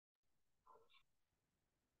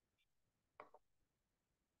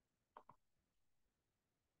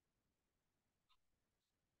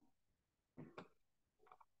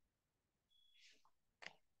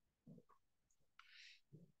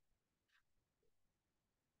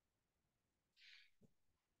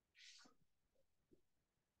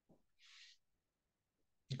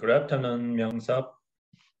Good afternoon, Myung-sub.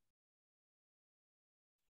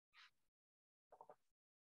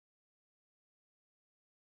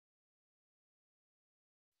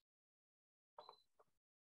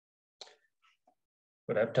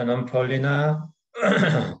 Good afternoon, Paulina.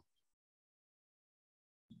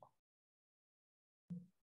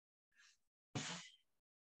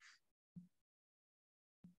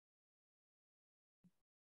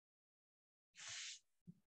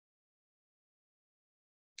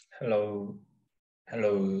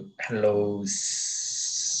 Hello,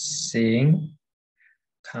 Sing,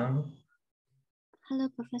 Kang. Hello,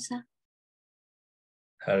 Professor.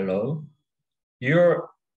 Hello.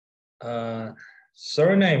 Your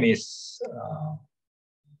surname is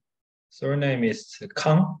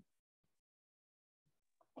Kang.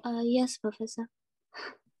 Yes, Professor.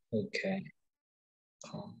 Okay.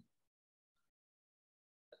 Kang.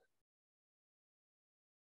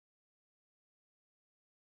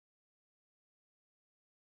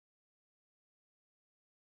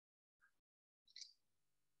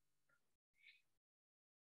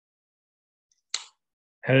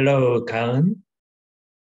 Hello, Kang.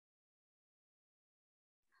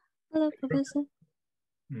 Hello, Professor.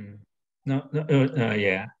 No,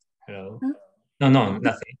 yeah. Hello. Huh? No,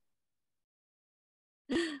 nothing.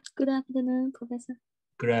 Good afternoon, Professor.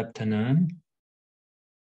 Good afternoon.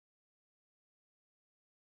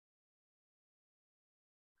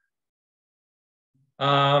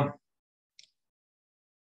 I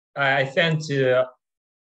sent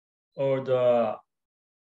all the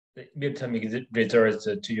midterm results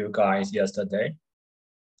to you guys yesterday.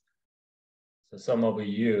 So some of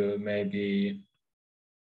you maybe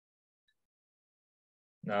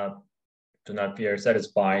do not feel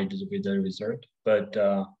satisfied with the result, but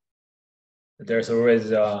there's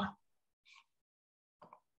always I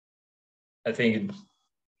think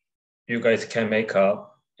you guys can make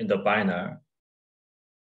up in the final.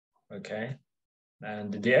 Okay,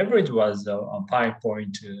 and the average was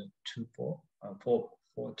 5.24,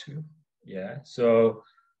 yeah. So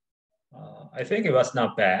I think it was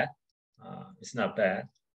not bad. It's not bad.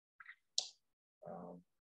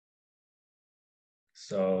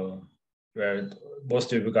 So where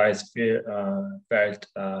most of you guys felt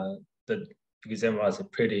the exam was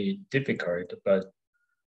pretty difficult, but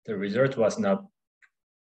the result was not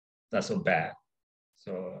so bad.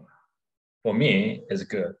 So for me, it's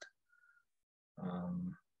good.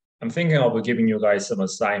 I'm thinking of giving you guys some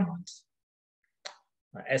assignments,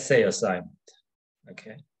 essay assignment.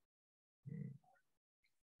 Okay.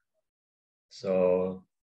 So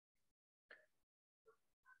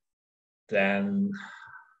then,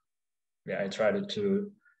 yeah, I tried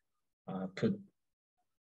to put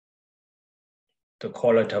the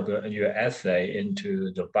quality of your essay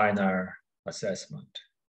into the final assessment.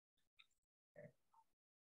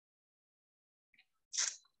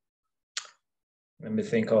 Let me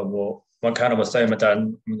think of what kind of assignment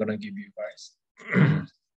I'm going to give you guys.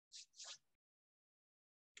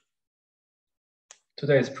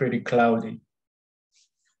 Today is pretty cloudy.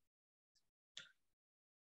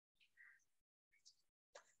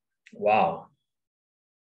 Wow.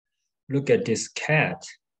 Look at this cat.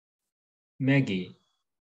 Maggie.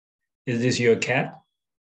 Is this your cat?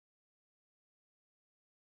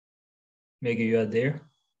 Maggie, you are there?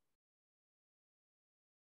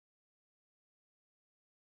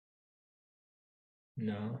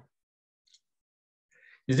 No.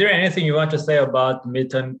 Is there anything you want to say about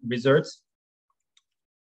midterm results?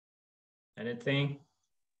 Anything?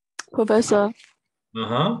 Professor.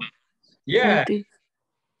 Yeah.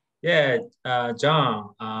 Yeah,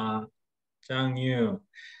 John Yu.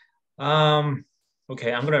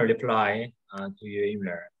 Okay, I'm gonna reply to your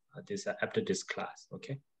email after this class.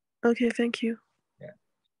 Okay. Okay, thank you. Yeah.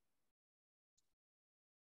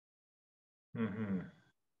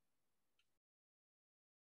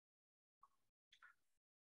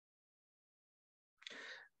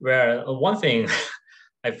 Well, one thing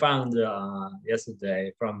I found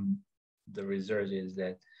yesterday from the research is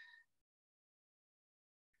that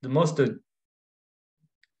the most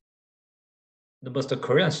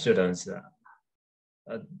Korean students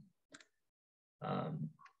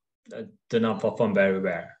do not perform very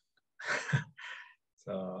well.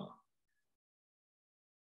 So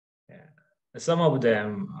yeah, some of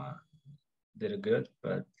them did good,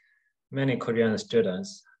 but many Korean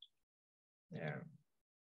students, yeah,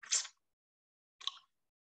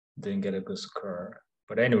 didn't get a good score.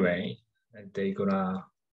 But anyway, they're gonna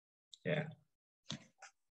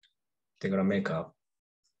make up.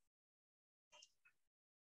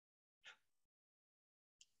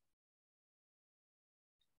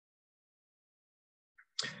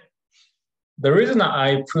 the reason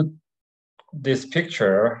I put this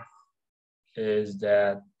picture is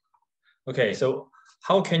that, okay, so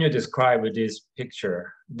how can you describe this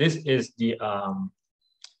picture? This is the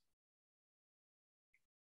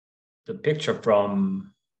picture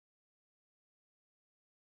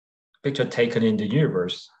taken in the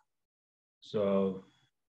universe. So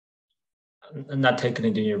not taken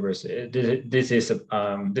in the universe. This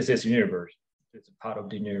is universe. It's a part of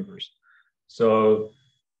the universe. So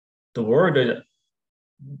the word,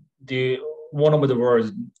 one of the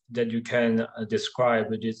words that you can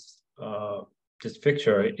describe this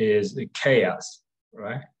picture is chaos,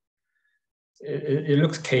 right? It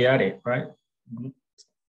looks chaotic, right? It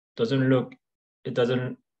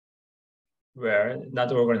doesn't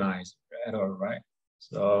not organized at all, right?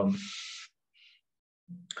 So,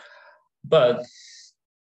 but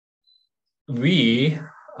we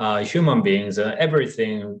human beings,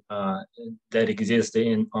 everything that exists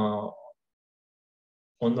on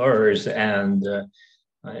Earth and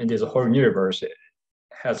in this whole universe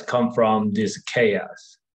has come from this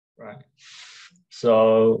chaos, right?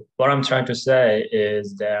 So what I'm trying to say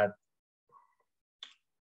is that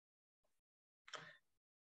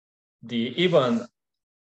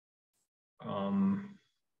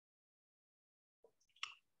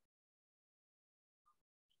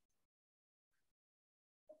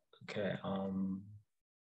okay,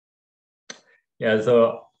 yeah,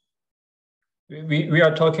 so we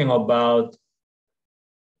are talking about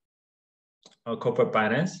corporate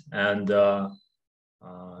finance, and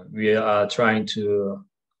we are trying to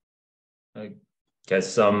get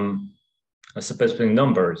some specific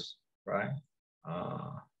numbers, right?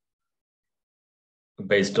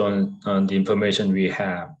 Based on the information we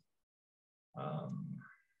have.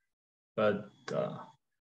 But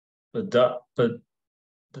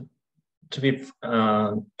to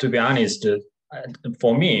be honest,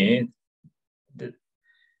 for me,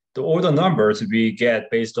 all the numbers we get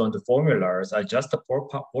based on the formulas are just the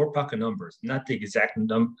ballpark numbers, not the exact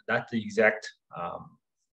not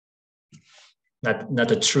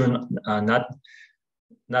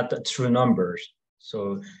the true numbers.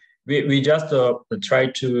 So we just try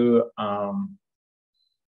to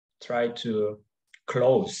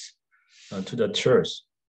close to the truth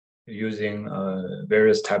using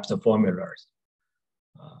various types of formulas.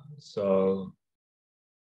 So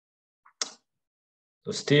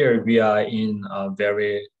still we are in a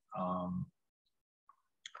very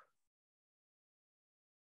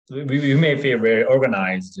we may feel very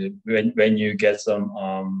organized when you get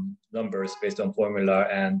some numbers based on formula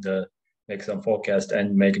and make some forecast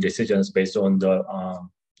and make decisions based on the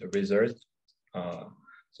results.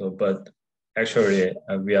 So, but actually,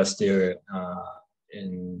 we are still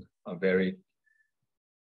in a very,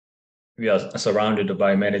 we are surrounded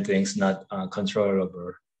by many things not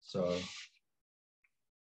controllable. So,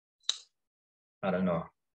 I don't know.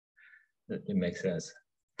 It makes sense.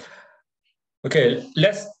 Okay,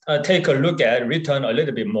 let's take a look at return a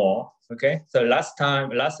little bit more. Okay, so in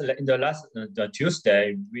the last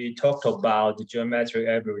Tuesday, we talked about the geometric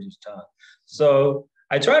average return. So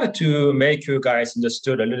I tried to make you guys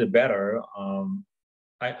understood a little better.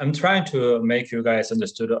 I'm trying to make you guys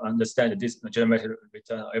understand this geometric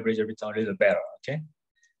return, average return a little better. Okay.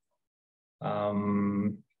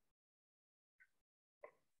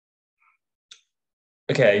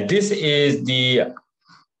 Okay, this is the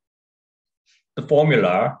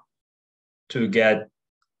formula to get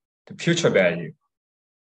the future value,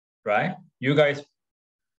 right? You guys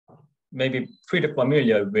may be pretty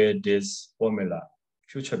familiar with this formula,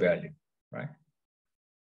 future value, right?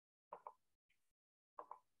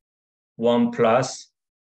 1 plus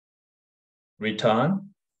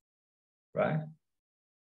return, right?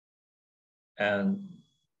 And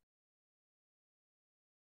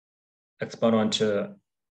exponential,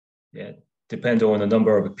 yeah, depends on the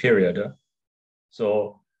number of period.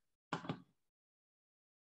 So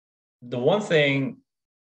the one thing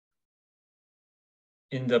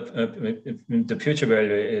in the future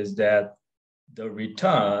value is that the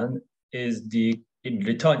return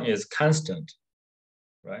is constant,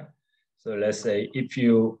 right? So let's say if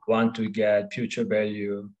you want to get future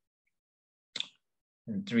value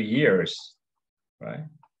in 3 years, right?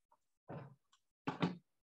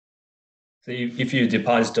 So if you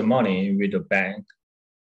deposit the money with the bank,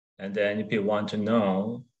 and then if you want to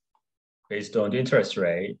know, based on the interest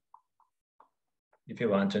rate, if you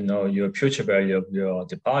want to know your future value of your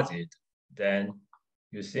deposit, then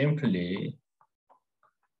you simply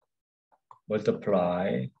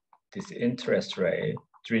multiply this interest rate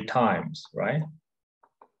 3 times, right?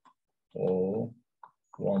 Or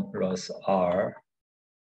 1 plus r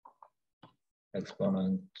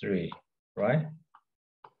exponent 3. right?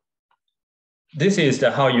 This is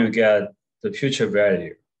how you get the future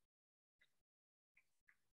value.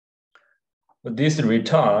 But this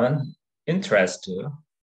return interest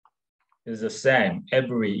is the same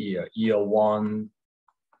every year, year 1,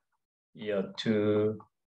 year 2,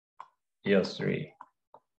 year 3,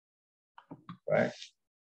 right?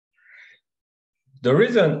 The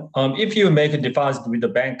reason, if you make a deposit with the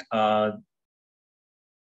bank,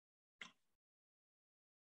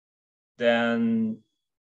 then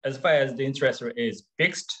as far as the interest rate is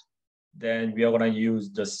fixed, then we are gonna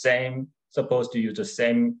use the same, supposed to use the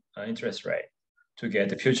same interest rate to get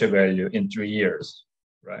the future value in 3 years,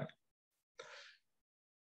 right?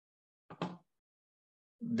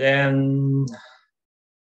 Then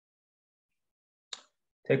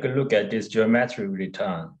take a look at this geometric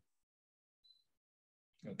return.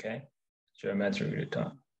 Okay, geometric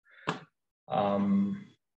return.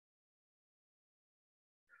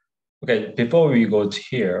 Okay, before we go to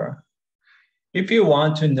here, if you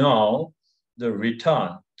want to know the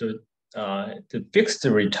return, the fixed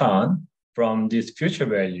return from this future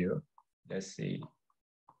value, let's see,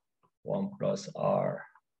 1 plus R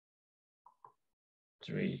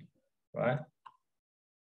 3, right?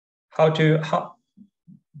 How you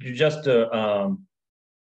just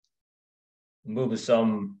move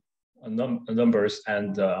some numbers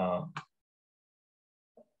and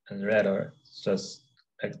rather just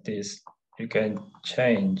like this, you can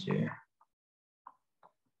change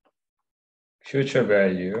future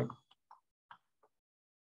value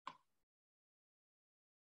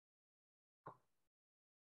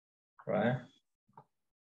right?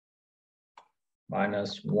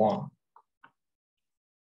 -1,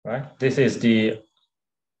 right? This is the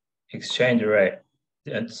exchange rate,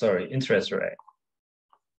 sorry, interest rate,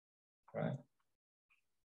 right?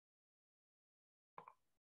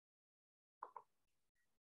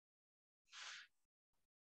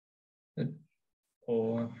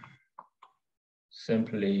 Or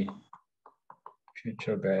simply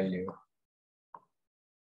future value,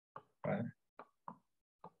 right?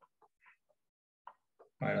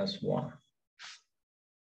 -1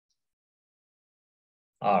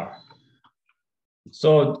 R.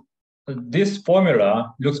 So this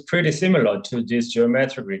formula looks pretty similar to this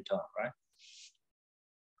geometric return, right?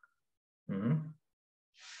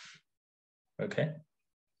 Okay.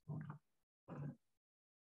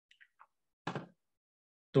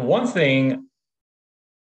 The one thing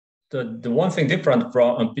different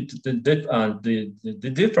from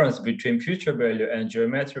the difference between future value and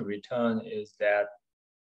geometric return is that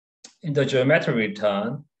in the geometric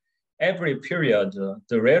return, every period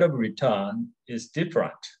the rate of return is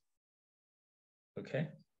different. Okay,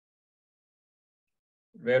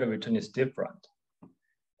 rate of return is different.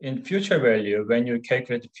 In future value, when you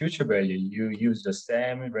calculate the future value, you use the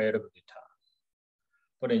same rate of return.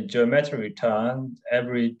 But in geometric return,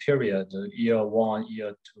 every period, year 1,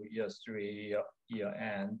 year 2, year 3, year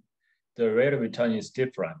n, the rate of return is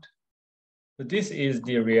different. But this is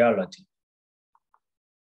the reality,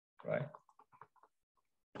 right?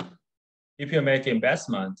 If you make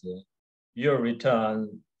investment, your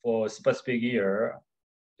return for a specific year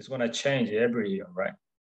is going to change every year, right?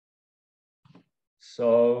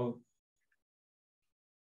 So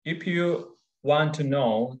if you want to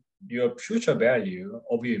know your future value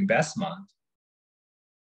of your investment,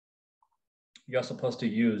 you're supposed to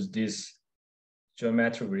use this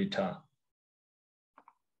geometric return.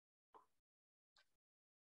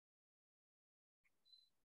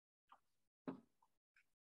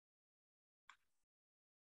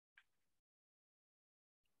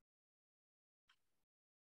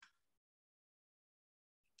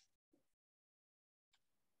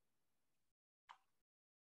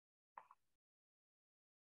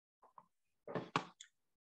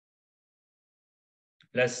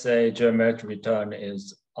 Let's say geometric return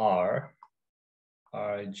is R,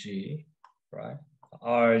 RG, right?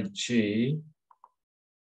 RG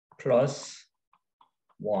plus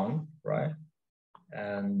 1, right?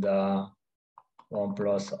 And 1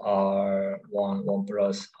 plus R1, 1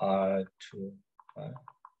 plus R2, right?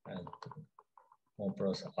 And 1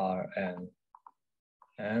 plus Rn,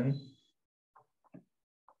 and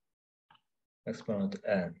exponent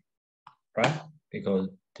n, right? Because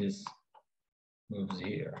this moves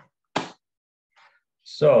here.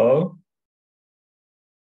 So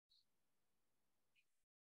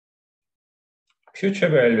future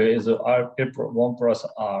value is R 1 plus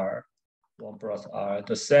R, 1 plus R,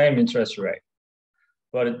 the same interest rate.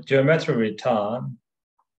 But geometric return,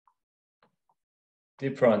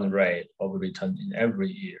 different rate of return in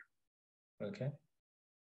every year. Okay.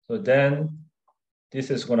 So then this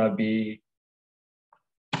is gonna be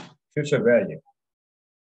future value,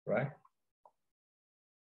 right?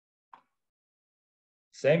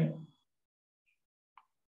 Same,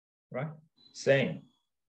 right? Same.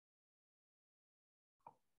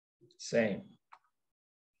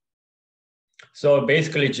 So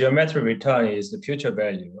basically, geometric return is the future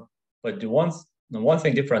value, but the one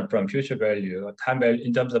thing different from future value, time value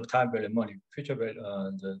in terms of time value money, future value,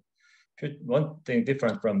 one thing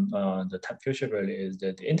different from the future value is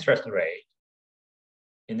that the interest rate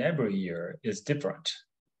in every year is different.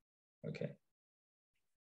 Okay.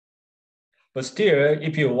 But still,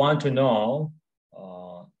 if you want to know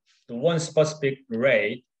the one specific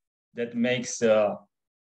rate that makes that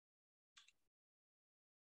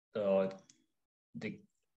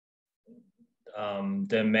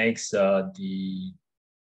makes the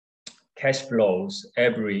cash flows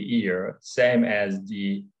every year same as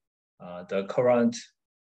the current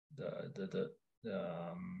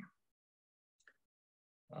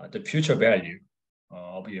the future value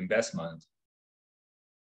of your investment,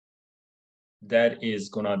 that is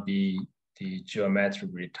gonna be the geometric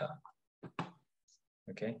return.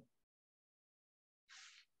 Okay.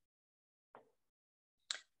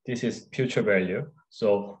 This is future value.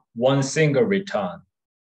 So one single return.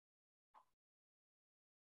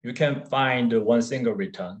 You can find one single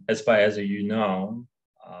return as far as you know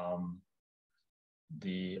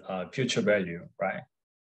the future value, right?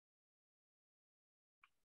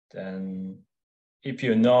 Then if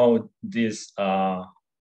you know this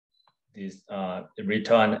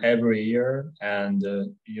return every year and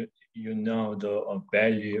you know the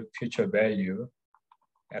value, future value,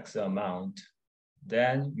 X amount,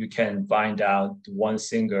 then you can find out one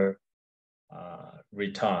single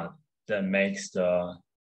return that makes the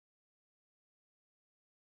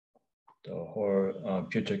whole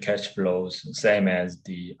future cash flows same as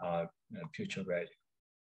the future value.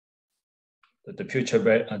 The future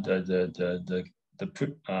value,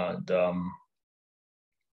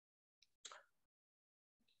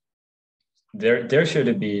 there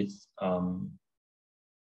should be some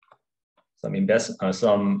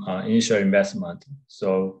initial investment,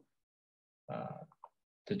 so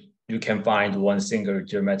you can find one single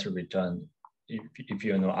geometric return if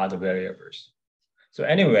you know other variables. So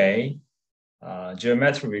anyway,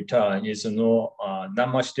 geometric return is not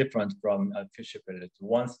much different from future value.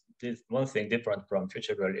 One thing different from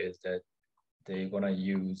future value is that it's gonna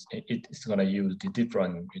use the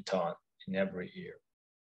different return in every year.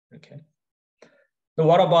 Okay. So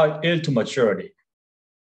what about yield to maturity?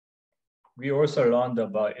 We also learned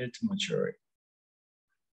about yield to maturity.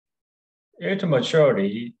 Yield to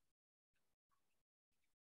maturity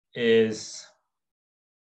is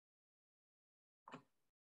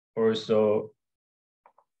also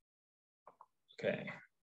okay.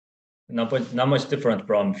 Not much different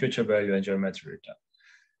from future value and geometric return.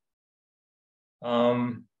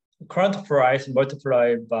 Current price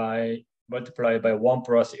multiplied by 1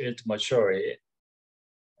 plus yield to maturity,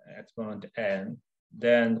 exponent n.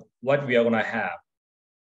 Then what we are gonna have?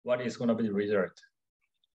 What is gonna be the result?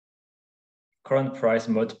 Current price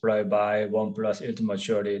multiplied by 1 plus yield to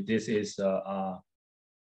maturity. This is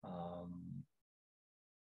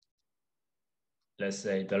let's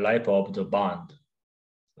say the life of the bond,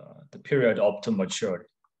 the period up to maturity.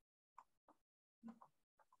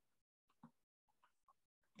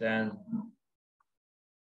 Then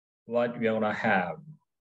what we are gonna have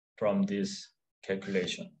from this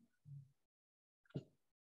calculation?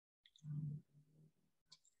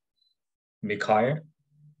 Mikhail,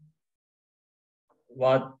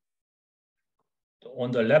 what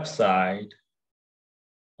on the left side?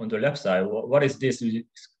 What is this?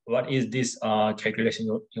 What is this calculation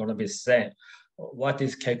you're gonna be saying? What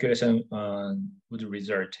this calculation would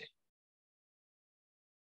result in?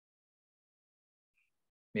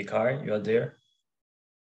 Mikhail, you are there?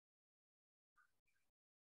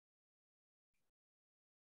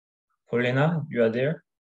 Polina, you are there?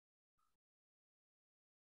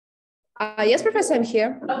 Yes, Professor, I'm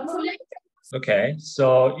here. Okay,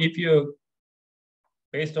 so if you,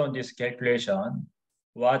 based on this calculation,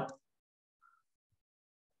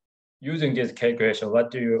 using this calculation, what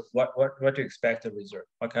do you expect the result?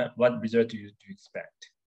 What result do you expect?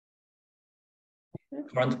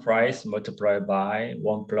 Current price multiplied by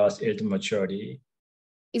 1 plus yield to maturity.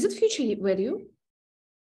 Is it future value?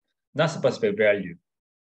 Not specific value.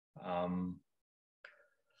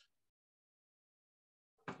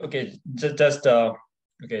 Okay,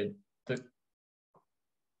 okay. The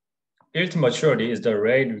yield to maturity is the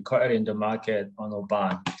rate required in the market on a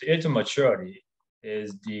bond. The yield to maturity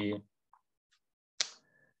is the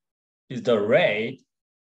rate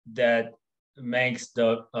that makes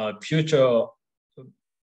the future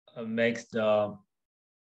makes the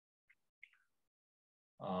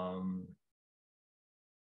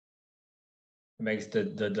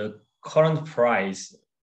current price,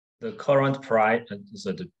 so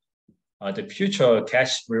the future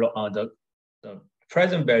cash flow, the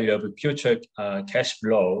present value of the future cash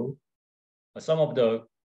flow, some of the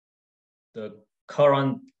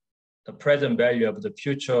present value of the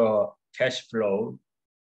future cash flow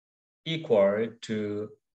equal to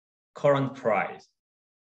current price.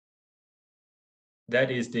 That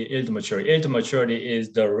is the yield maturity. Yield maturity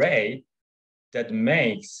is the rate that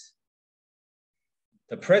makes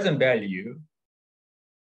the present value,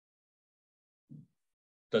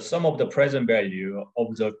 the sum of the present value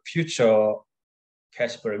of the future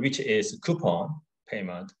cash flow, which is coupon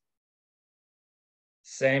payment,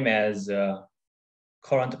 same as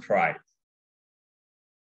current price.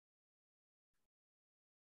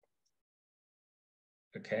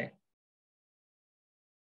 Okay.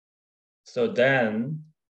 So then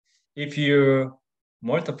if you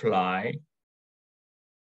multiply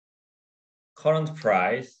current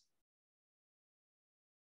price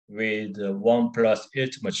with 1 plus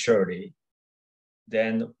yield maturity,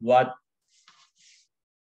 then what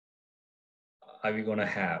are we gonna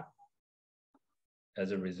have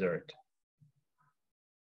as a result?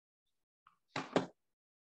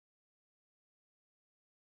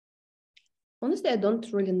 Honestly, I don't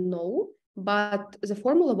really know, but the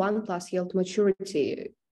formula 1 plus yield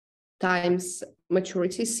maturity times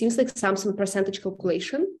maturity seems like some percentage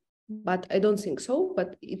calculation, but I don't think so,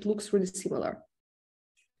 but it looks really similar.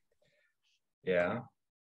 Yeah,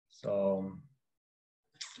 so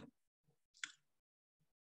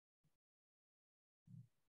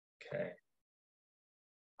okay.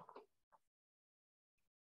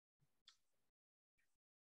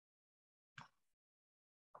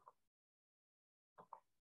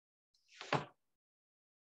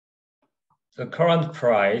 The current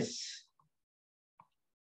price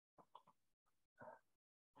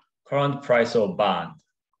of bond.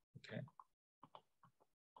 Okay.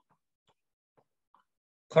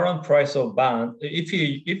 Current price of bond. If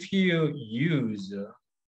you use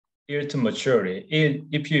yield to maturity,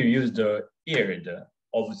 if you use the yield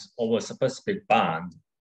of a specific bond,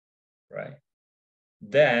 right?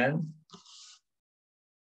 Then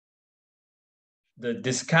the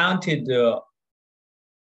discounted the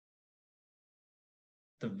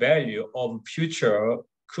value of future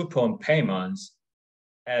coupon payments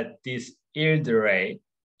at this yield rate,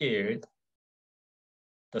 the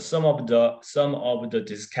sum of the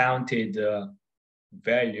discounted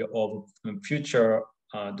value of future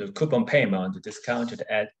the coupon payment discounted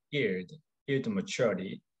at yield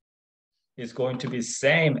maturity is going to be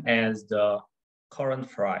same as the current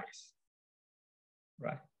price,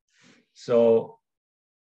 right? So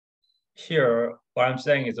here, what I'm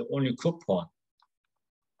saying is only coupon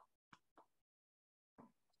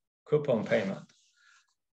payment.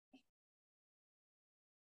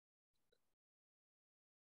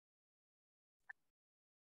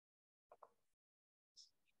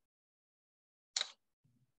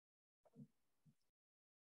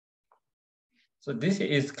 So this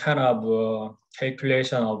is kind of a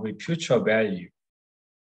calculation of the future value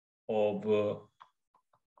of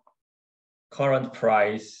current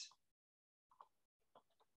price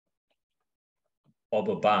of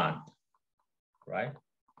a bond, right?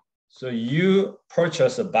 So you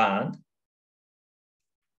purchase a bond,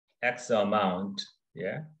 X amount,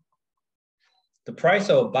 yeah? The price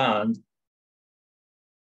of a bond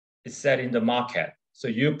is set in the market. So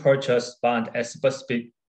you purchase bond at a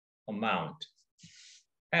specific amount.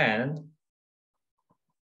 And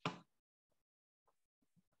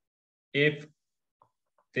if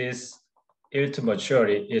this yield to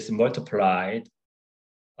maturity is multiplied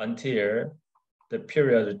until the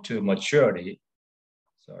period to maturity,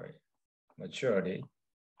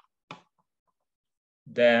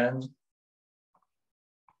 then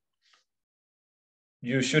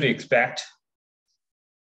you should expect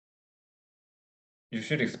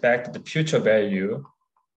the future value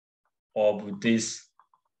of this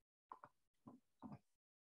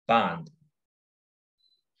bond.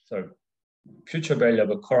 So future value of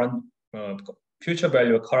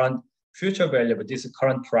this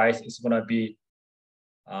current price is going to be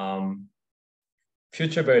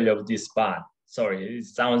future value of this bond. Sorry, it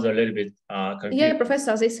sounds a little bit confusing. Yeah,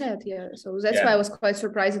 Professor, as I said, yeah. So that's why I was quite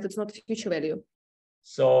surprised that it's not future value.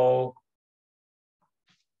 So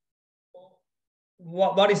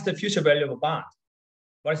what is the future value of a bond?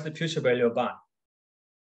 What is the future value of a bond?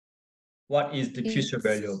 What is the future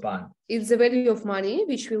value of bond? It's the value of money,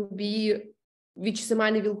 which the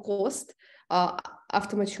money will cost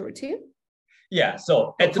after maturity. Yeah,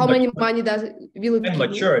 so at how many money will it at give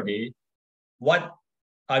maturity, what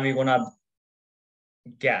are we gonna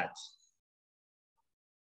get?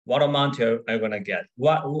 What amount are you gonna get?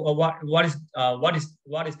 What is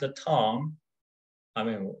the term? I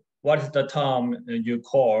mean, what is the term you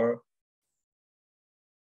call?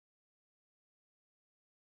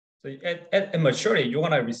 So at maturity, you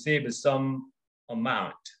wanna receive some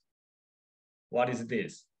amount. What is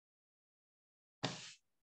this?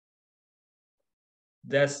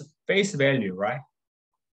 That's face value, right?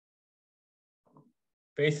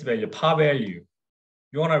 Face value, par value.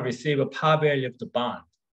 You want to receive a par value of the bond,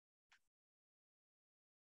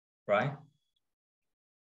 right?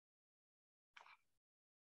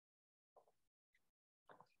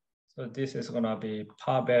 So this is going to be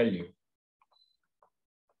par value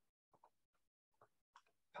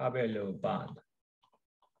of bond.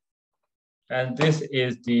 And this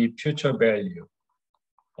is the future value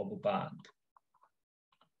of a bond.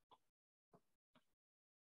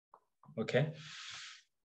 Okay.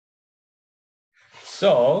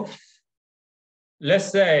 So let's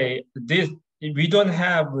say this, we don't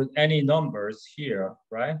have any numbers here,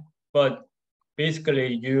 right? But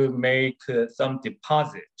basically you make some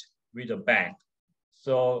deposit with the bank.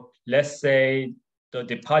 So let's say the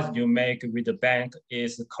deposit you make with the bank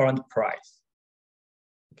is the current price.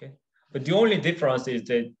 Okay. But the only difference is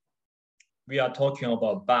that we are talking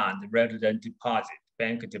about bond rather than deposit,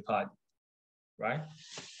 bank deposit, right?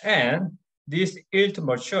 And this yield to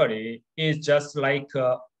maturity is just like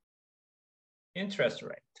interest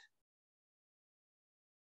rate,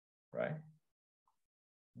 right?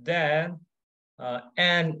 Then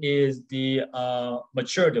N is the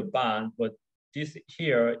maturity bond, but this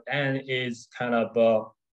here, N is kind of a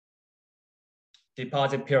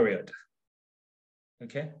deposit period,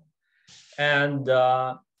 okay? And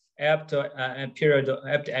after N period,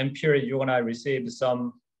 you're gonna receive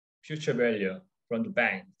some future value from the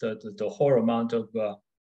bank, the whole amount of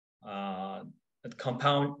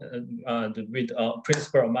compound with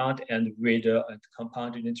principal amount and with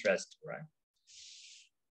compounded interest, right?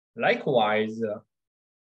 Likewise,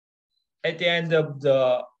 at the end of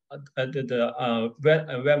the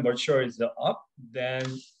when maturity is up, then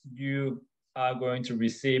you are going to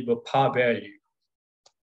receive a par value,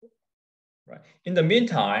 right? In the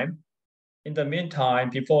meantime,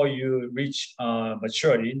 before you reach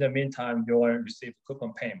maturity, in the meantime, you will receive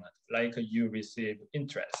coupon payment, like you receive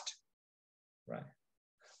interest, right?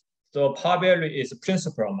 So par value is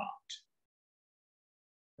principal amount,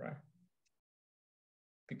 right?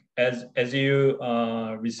 As you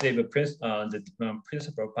receive the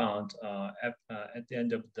principal amount at the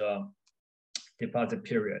end of the deposit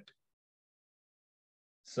period.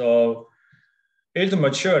 So yield to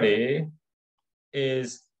maturity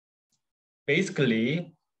is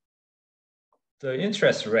basically the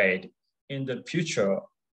interest rate in the future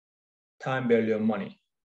time value of money,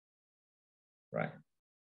 right?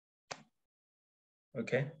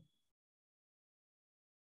 Okay.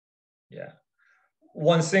 Yeah.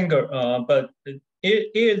 One single, but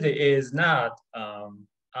it is not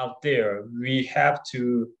out there. We have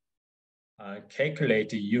to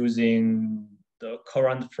calculate using the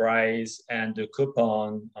current price and the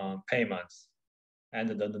coupon payments and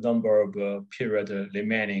the number of period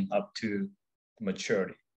remaining up to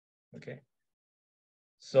maturity, okay?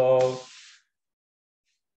 So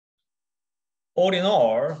all in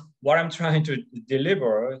all, what I'm trying to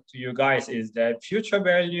deliver to you guys is that future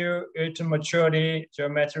value, yield to maturity,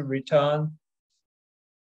 geometric return,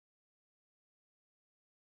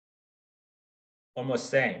 almost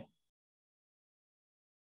same.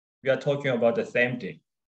 We are talking about the same thing,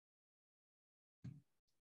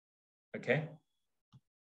 okay?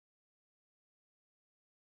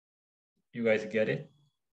 You guys get it?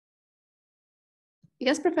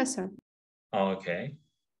 Yes, Professor. Okay.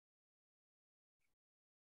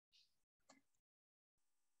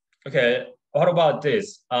 Okay, what about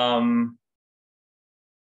this? Annual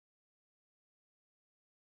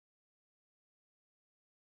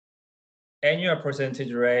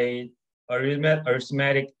percentage rate,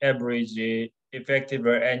 arithmetic average, effective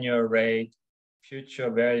annual rate, future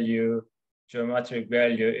value, geometric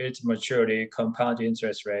value, its maturity, compound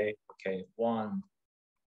interest rate. Okay, 1,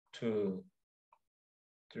 2,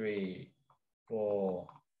 3, 4,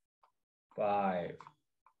 5,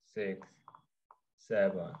 6,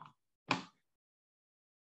 7.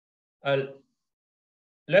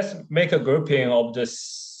 Let's make a grouping of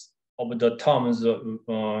this of the terms of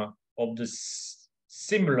the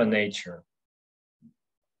similar nature.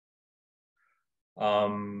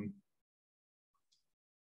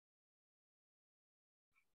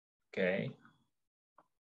 Okay.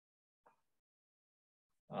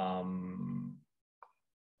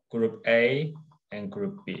 group A and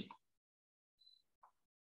group B.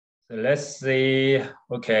 So let's see,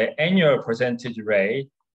 okay, annual percentage rate,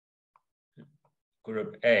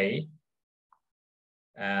 group A,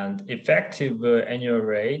 and effective annual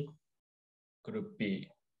rate, group B.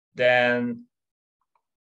 Then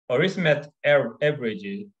arithmetic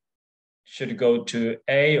average should go to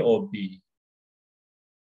A or B.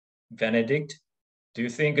 Benedict, do you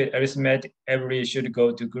think arithmetic average should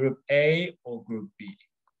go to group A or group B?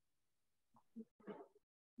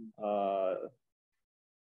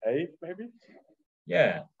 A, maybe?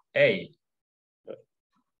 Yeah, A.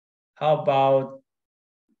 How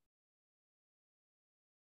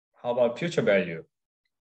about future value?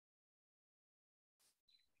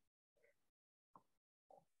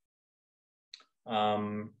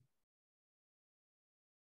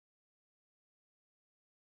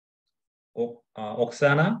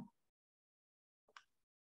 Oksana?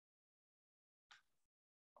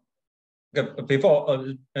 Before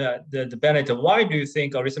the Bennett, why do you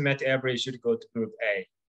think arithmetic average should go to group A?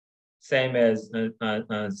 Same as I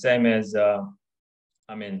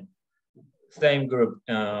mean, same group,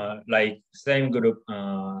 same group.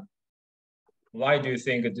 Why do you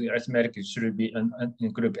think the arithmetic should be in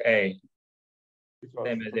group A?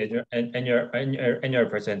 Same as annual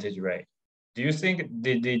percentage rate. Do you think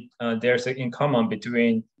there's in common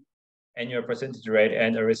between annual percentage rate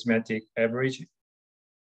and arithmetic average?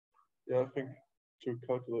 Yeah, I think to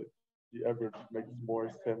calculate the average makes more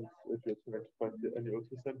sense if you're trying to find the annual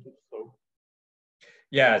percentage. So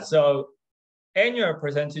yeah, so annual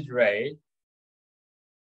percentage rate,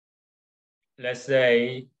 let's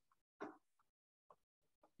say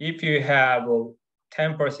if you have a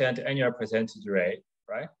 10% annual percentage rate,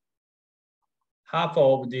 right? Half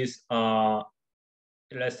of this,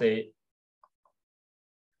 let's say,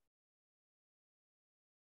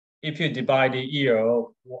 if you divide the year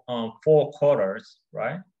on 4 quarters,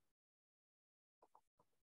 right?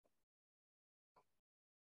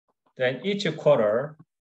 Then each quarter,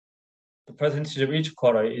 the percentage of each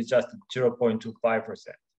quarter is just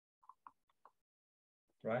 0.25%,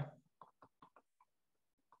 right?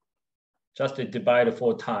 Just divide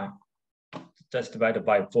 4 times, just divided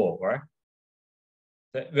by 4, right?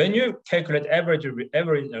 When you calculate average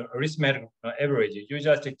arithmetic average, you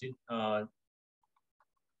just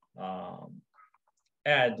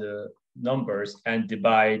add numbers and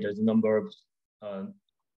divide the number of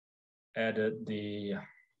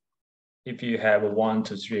if you have 1,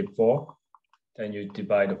 2, 3, 4, then you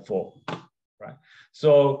divide 4, right?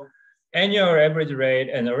 So annual average rate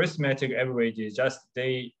and arithmetic average is just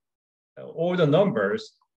all the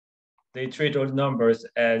numbers, they treat all the numbers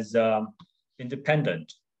as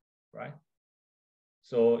independent, right?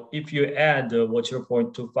 So if you add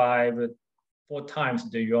 0.25 4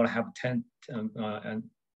 times, then you only have 10%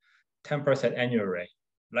 annual rate.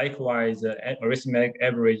 Likewise, arithmetic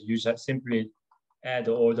average, you just simply add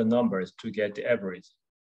all the numbers to get the average,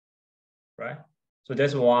 right? So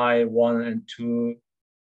that's why 1 and 2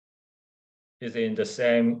 is in the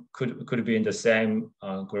same, could be in the same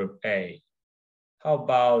group A. How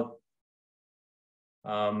about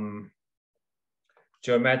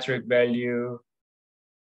geometric value,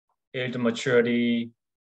 yield maturity,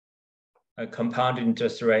 compound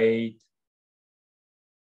interest rate,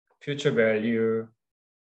 future value?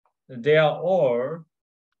 They are all,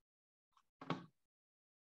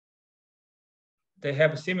 they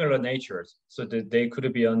have similar natures, so that they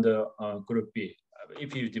could be under group B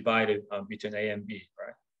if you divide it between A and B,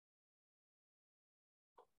 right?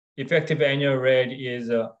 Effective annual rate is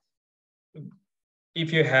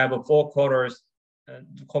if you have 4 quarters of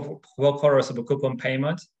coupon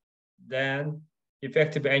payment, then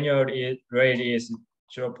effective annual rate is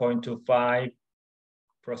 0.25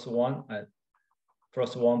 plus 1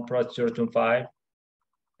 plus 1 plus 0.25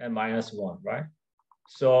 and minus 1, right?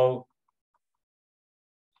 So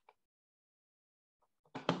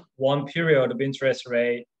one period of interest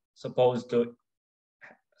rate supposed to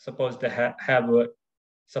have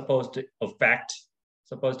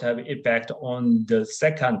effect on the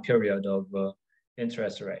second period of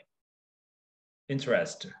interest, right?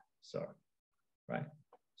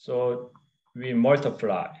 So we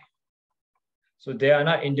multiply. So they are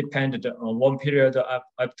not independent on one period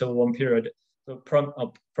after one period. So from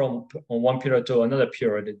one period to another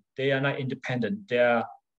period, they are not independent. They are,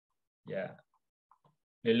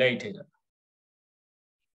 related.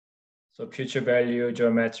 So future value,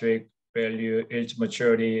 geometric value, age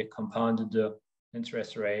maturity, compounded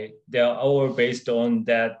interest rate, they are all based on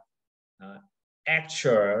that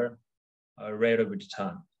actual rate of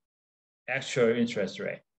return, actual interest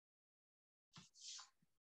rate.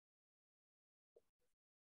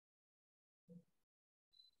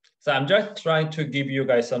 So I'm just trying to give you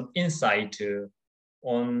guys some insight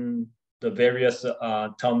on the various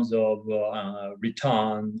terms of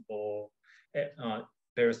return or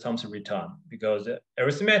various terms of return, because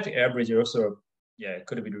arithmetic average also,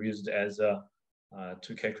 could be used as to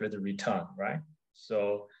calculate the return, right?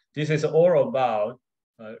 So this is all about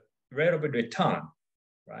rate of return,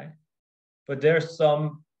 right? But there's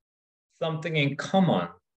something in common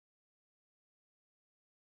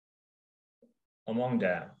among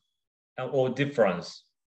them, or difference,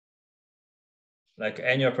 like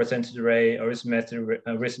annual percentage rate,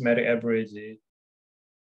 arithmetic average.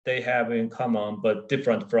 They have in common, but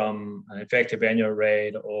different from an effective annual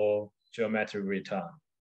rate or geometric return,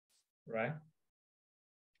 right?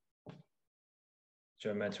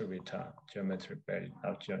 Geometric return, geometric value,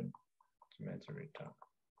 geometric return.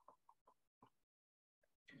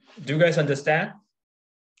 Do you guys understand?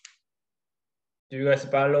 Do you guys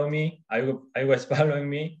follow me? Are you guys following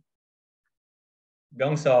me?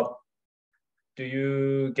 Byung-seop, do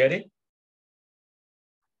you get it?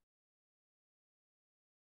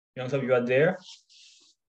 Byung-seop, you are there?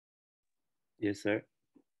 Yes, sir.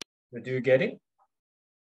 Do you get it?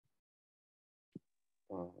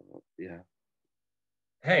 Yeah.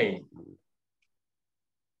 Hey,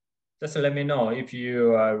 just let me know if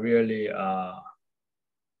you really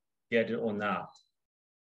get it or not.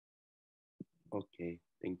 Okay,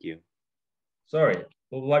 thank you. Sorry,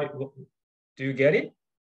 what do you get it?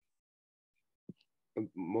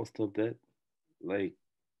 Most of that, like,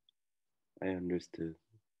 I understood.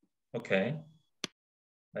 Okay,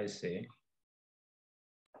 I see.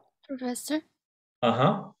 Professor?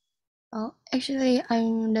 Uh-huh. Oh, actually,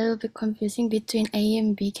 I'm a little bit confusing between A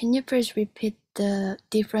and B. Can you please repeat the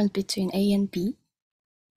difference between A and B?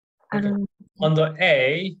 I Okay. don't. Under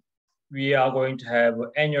A, we are going to have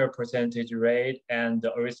annual percentage rate and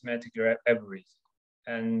the arithmetic average.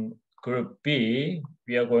 And group B,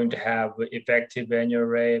 we are going to have effective annual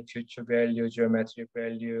rate, future value, geometric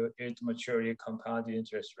value, yield to maturity, compound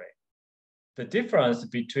interest rate. The difference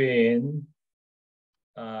between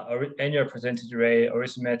annual percentage rate,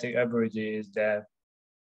 arithmetic average is that,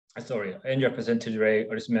 annual percentage rate,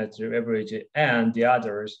 arithmetic average, and the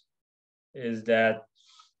others is that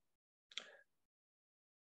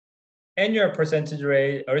annual percentage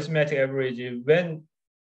rate, arithmetic average, when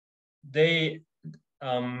they,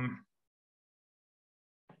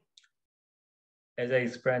 as I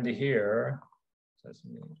explained here,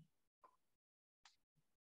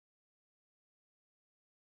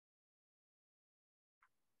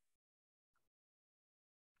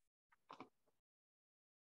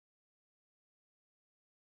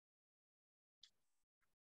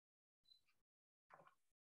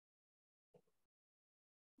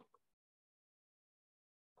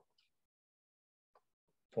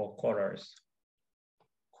 for quarters,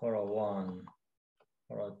 quarter 1,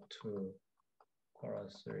 quarter 2, quarter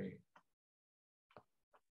 3,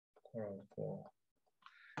 quarter 4.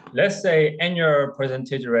 Let's say annual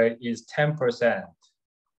percentage rate is 10%,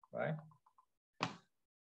 right?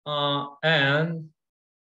 And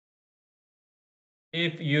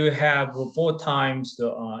if you have 4 times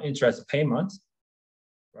the interest payment,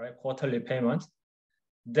 right, quarterly payment,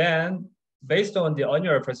 then based on the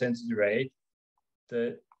annual percentage rate,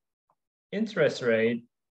 the interest rate,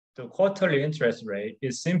 the quarterly interest rate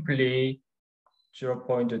is simply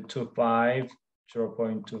 0.25,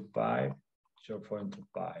 0.25,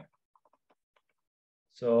 0.25.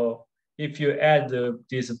 So if you add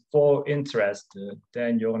these 4 interests,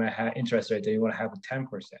 then you're gonna have interest rate, you're gonna have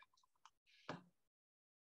 10%,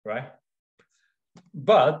 right?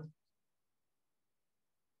 But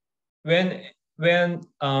when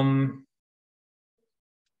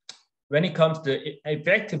it comes to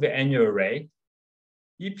effective annual rate,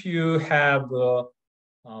 if you have 4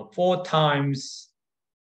 times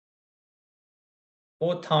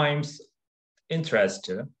interest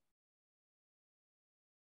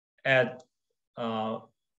at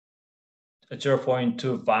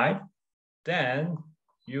 0.25, then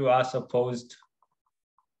you are supposed to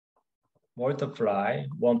multiply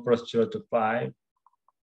 1 plus 0 to 5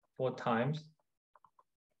 4 times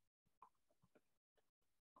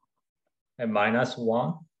and minus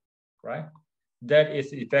 1, right? That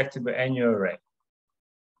is effective annual rate,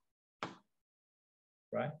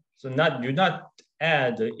 right? So you not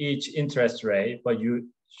add each interest rate, but you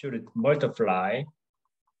should multiply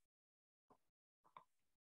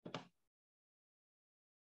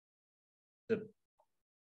the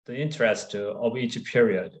interest of each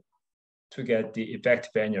period to get the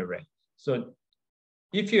effective annual rate. So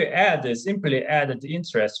if you simply add the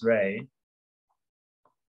interest rate,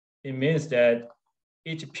 it means that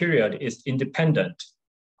each period is independent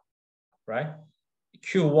right?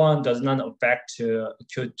 Q1 does not affect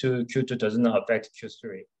Q2, Q2 does not affect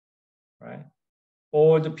Q3, right?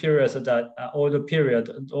 All the periods that all the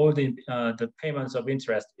payments of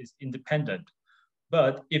interest is independent,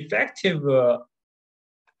 but effective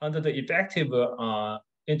under the effective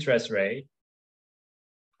interest rate,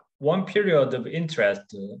 one period of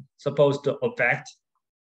interest supposed to affect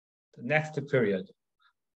the next period.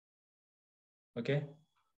 Okay.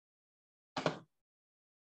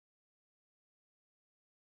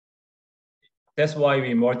 That's why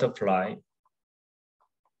we multiply.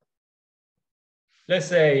 Let's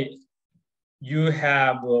say you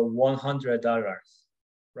have $100,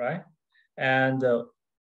 right? And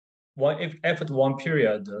if after one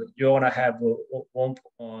period, you want to have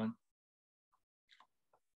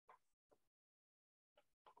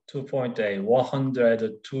 2.8,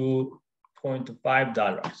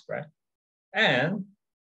 $102.5, right? And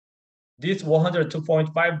this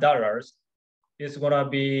 $102.5 is gonna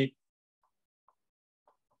be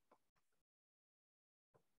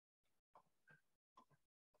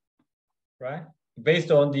right?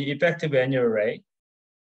 Based on the effective annual rate,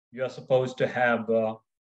 you are supposed to have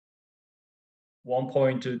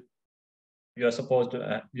you're supposed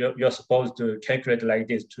to calculate like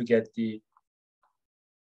this to get the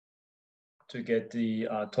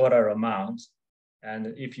total amount. And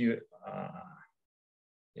if you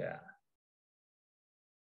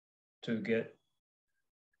to get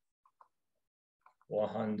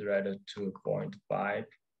 102.5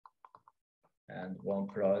 and 1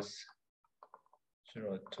 plus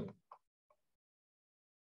 0.2.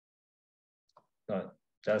 No,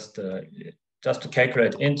 just to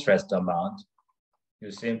calculate interest amount, you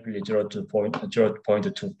simply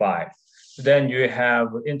 0.25. Then you have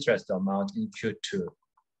interest amount in Q2,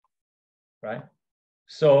 right?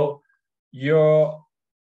 So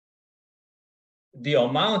the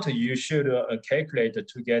amount you should calculate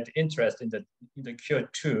to get interest in the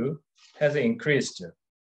Q2 has increased,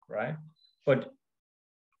 right? But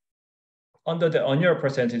under the annual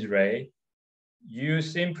percentage rate, you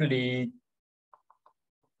simply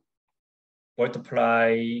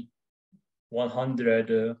multiply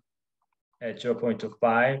 100 at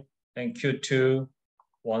 0.25 and Q2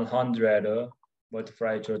 100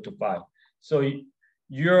 multiply 0.25. So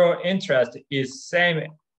your interest is same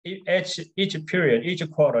each period, each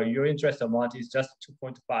quarter, your interest amount is just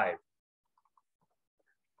 2.5.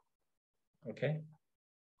 Okay.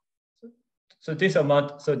 So this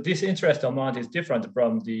interest amount is different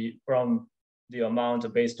from the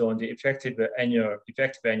amount based on the effective annual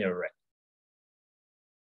rate.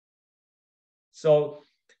 So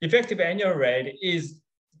effective annual rate is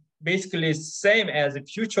basically same as the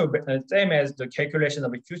calculation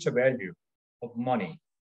of the future value of money.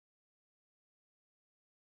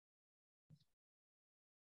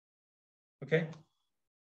 Okay.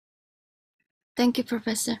 Thank you,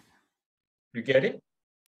 Professor. You get it?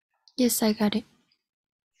 Yes, I got it.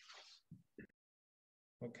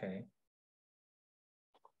 Okay.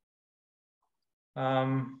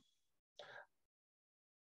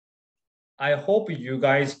 I hope you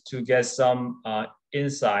guys to get some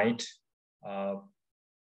insight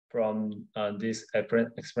from this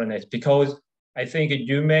explanation, because I think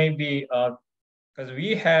you may be, because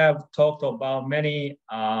we have talked about many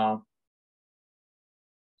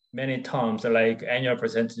terms like annual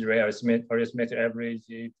percentage rate, arithmetic average,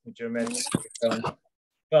 geometric return.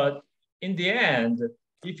 But in the end,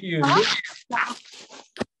 if you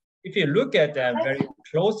look at them very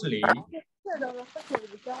closely,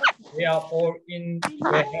 they have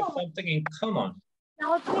something in common.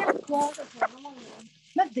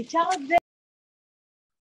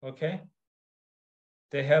 Okay,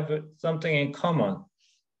 they have something in common.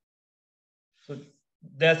 So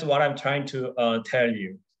that's what I'm trying to tell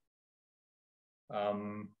you.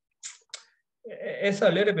 It's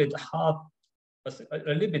a little bit hard, a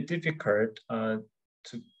little bit difficult to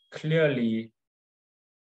clearly,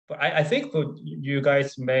 but I think you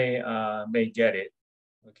guys may get it.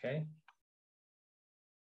 Okay.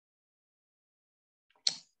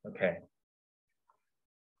 Okay.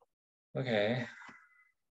 Okay.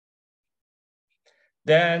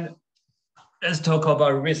 Then let's talk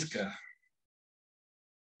about risk.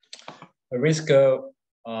 Risk.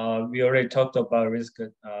 We already talked about risk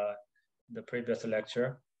in the previous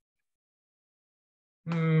lecture.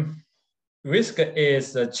 Risk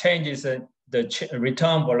is changes in the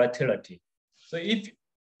return volatility. So if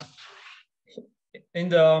in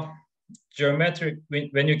the geometric,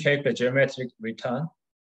 when you calculate geometric return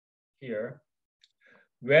here,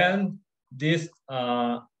 when this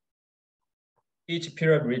each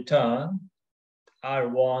period return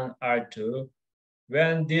R1, R2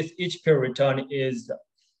 when this each period return is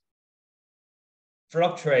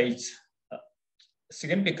fluctuates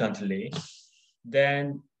significantly,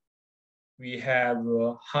 then we have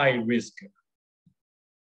a high risk.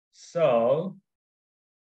 So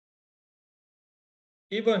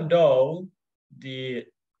even though the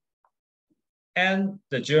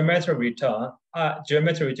geometric return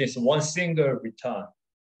is one single return,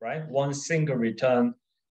 right? One single return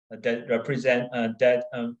that represent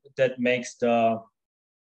that makes that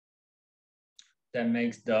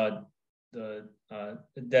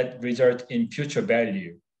result in future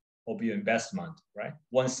value of your investment, right?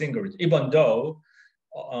 One single, even though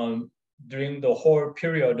during the whole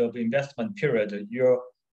period of investment period, your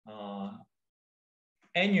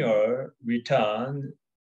annual return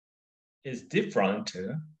is different,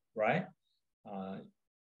 right?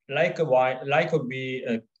 Like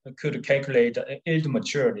we could calculate yield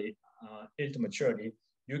maturity,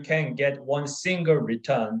 you can get one single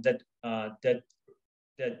return that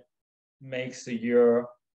makes your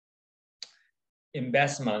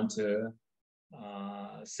investment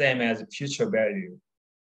same as future value.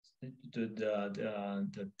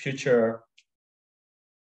 The future,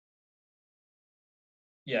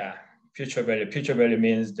 yeah, future value. Future value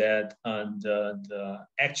means that the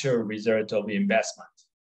actual result of the investment.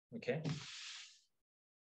 Okay.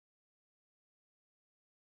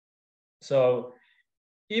 So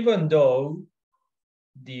even though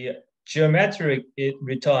the geometric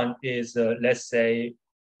return is, let's say,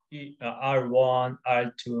 R1,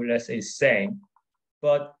 R2, let's say same,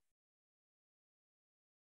 but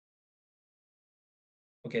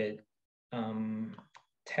okay, 10,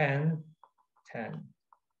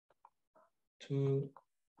 2,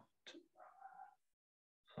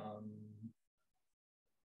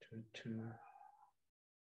 2,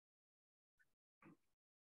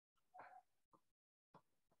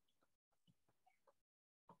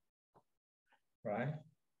 right?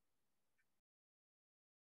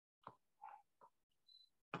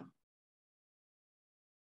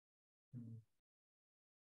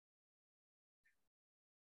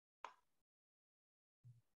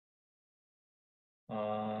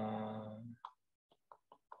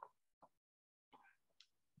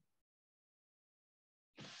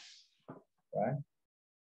 Right?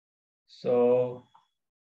 So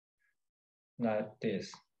like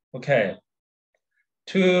this. Okay.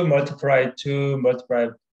 2 multiply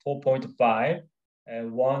 4.5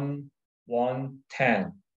 and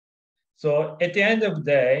 110. So at the end of the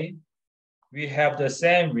day, we have the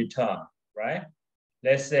same return, right?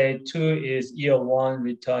 Let's say 2 is year 1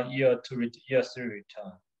 return, year 2, year 3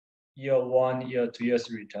 return, year 1, year 2, year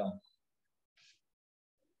 3 return.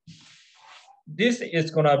 This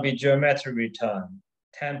is gonna be geometric return,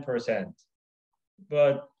 10%,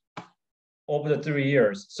 but over the 3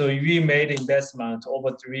 years. So we made investment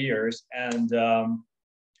over 3 years, and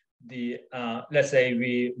let's say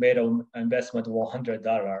we made an investment of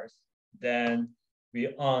 $100, then we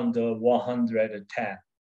earned 110,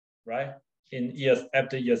 right?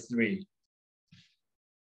 After year 3.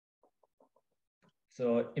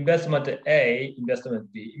 So investment A,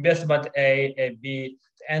 investment B. Investment A and B,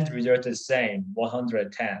 the end result is the same,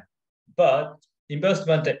 110. But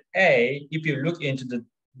investment A, if you look into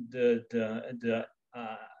the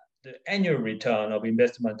annual return of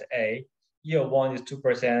investment A, year 1 is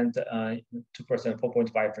 2%,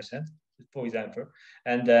 4.5%, for example.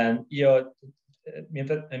 And then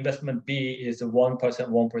investment B is 1%,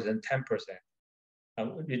 10%.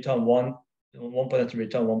 Return 1%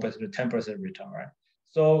 return, 1% 10% return, right?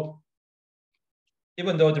 So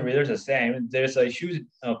even though the results are the same, there's a huge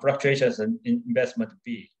fluctuations in investment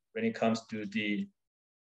B when it comes to the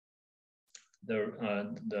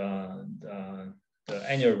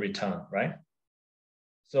annual return, right?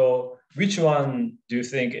 So which one do you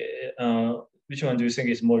think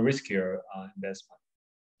is more riskier investment?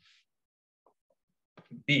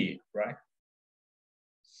 B, right?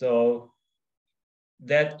 So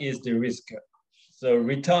that is the risk. So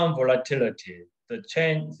return volatility, if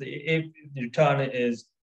the return is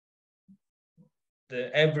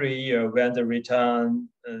every year when the return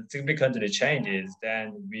significantly changes,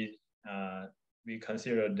 then we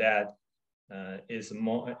consider that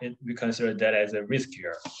we consider that as a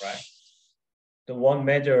riskier, right? One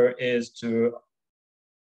way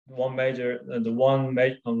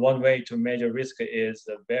to measure risk is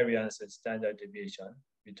the variance and standard deviation.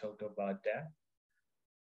 We talked about that.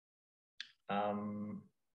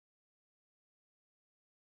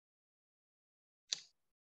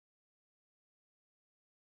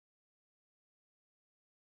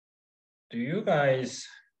 Do you guys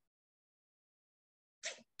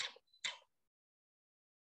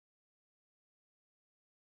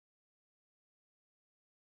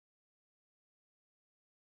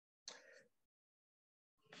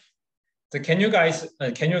So can you guys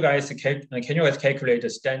calculate the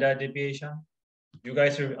standard deviation? You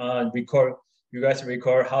guys record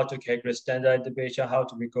how to calculate standard deviation, how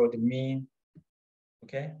to record the mean.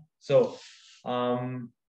 Okay, so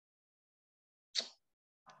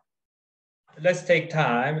let's take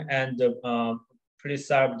time and please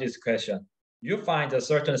solve this question. You find a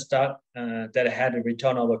certain stock that had a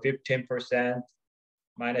return of 15%,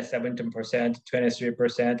 minus 17%,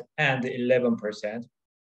 23%, and 11%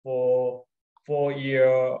 for 4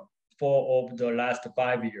 of the last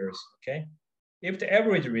 5 years. Okay, if the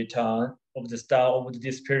average return of the stock over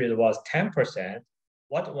this period was 10%,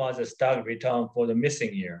 what was the stock return for the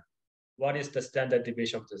missing year? What is the standard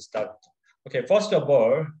deviation of the stock? Okay, first of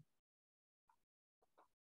all,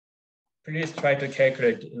 please try to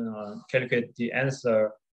calculate the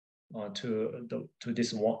answer to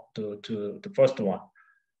this one, to the first one.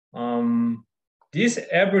 This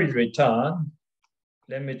average return,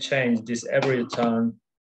 let me change this average return.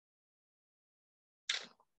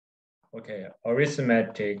 Okay,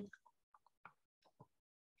 arithmetic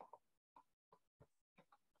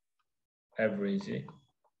average,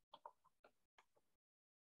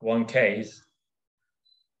 one case,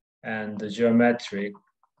 and the geometric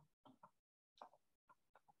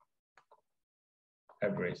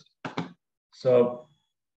average. So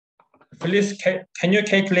please, can you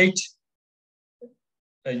calculate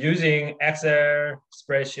using Excel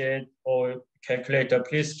spreadsheet or calculator?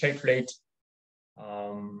 Please calculate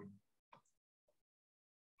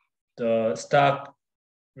the stock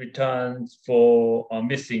returns for a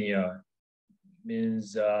missing year.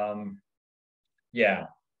 Means yeah,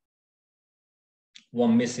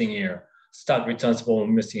 one missing year. Stock returns for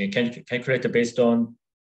one missing year. Can you calculate it based on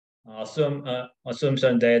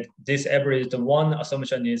assumption that this average? The one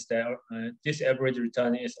assumption is that this average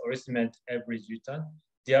return is arithmetic average return.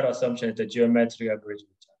 The other assumption is the geometric average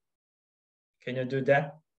return. Can you do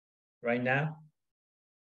that right now?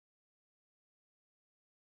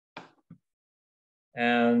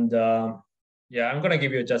 And yeah, I'm gonna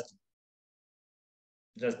give you just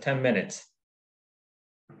 10 minutes.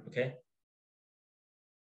 Okay.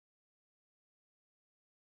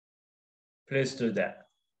 Please do that.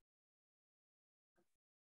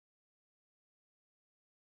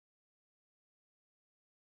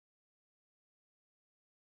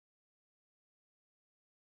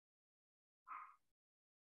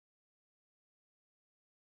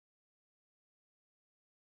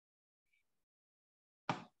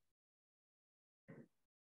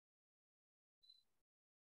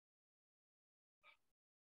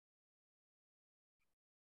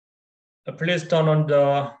 Please turn on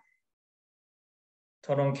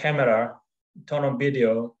camera, turn on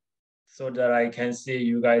video, so that I can see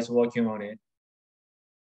you guys working on it.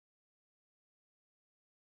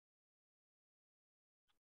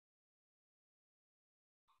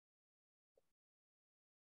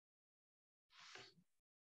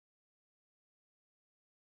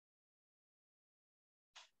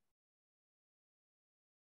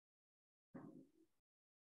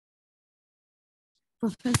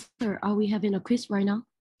 Professor, are we having a quiz right now?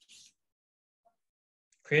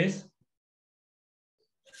 Quiz?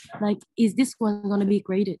 Like, is this one gonna be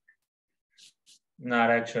graded? Not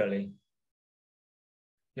actually.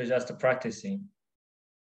 You're just practicing.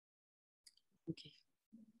 Okay.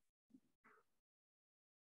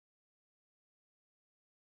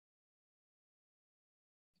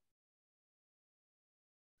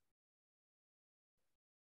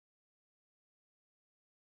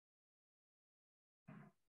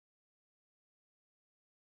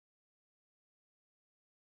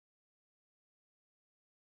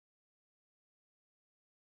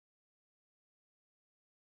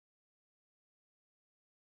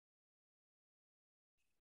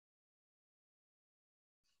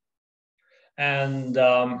 And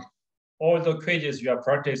all the quizzes you are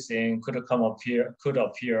practicing could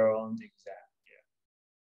appear on the exam.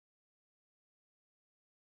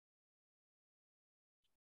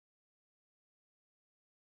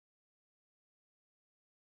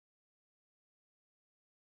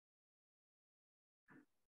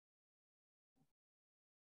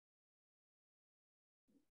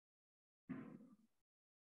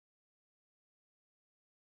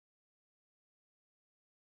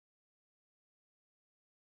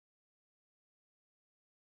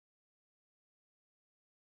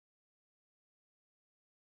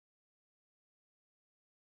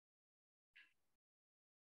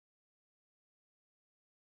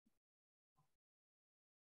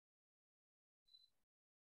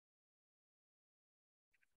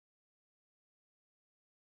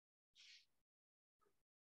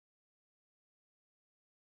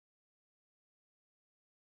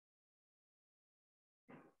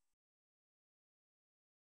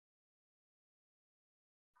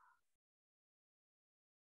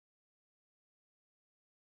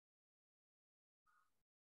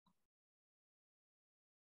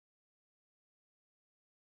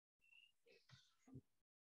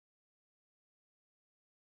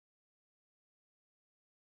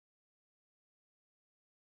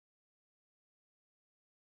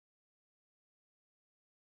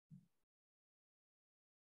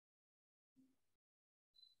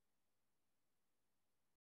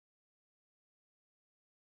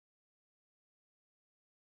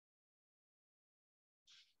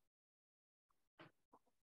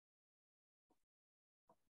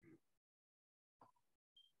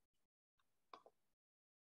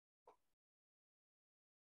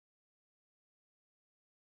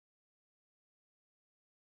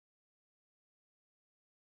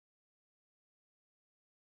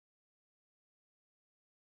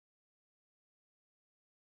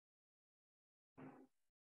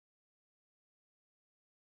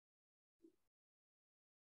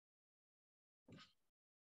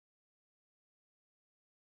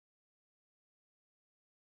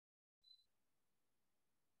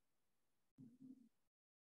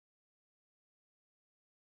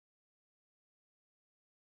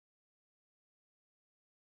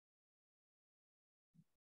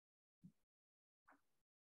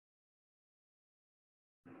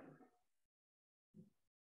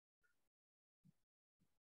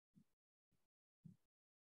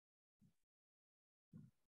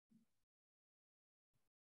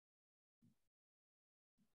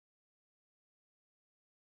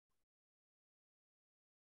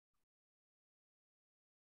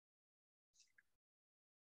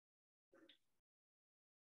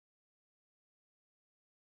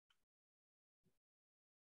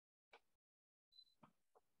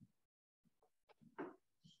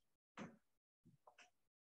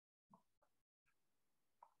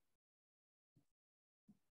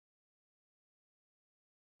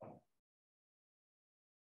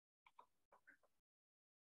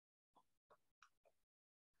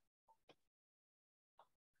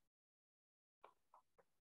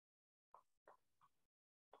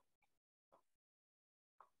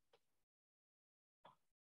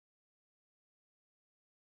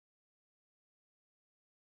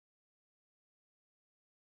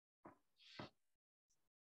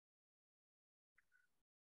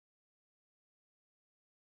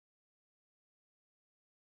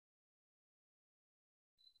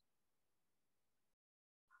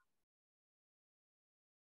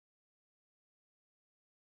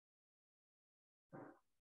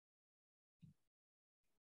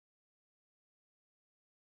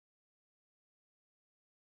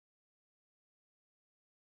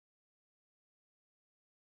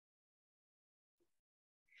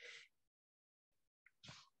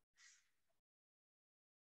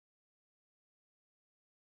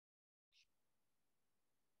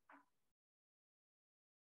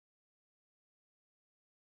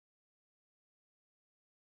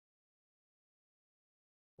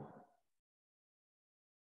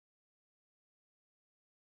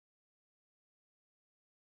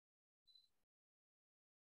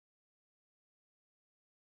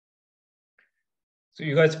 So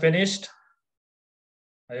you guys finished?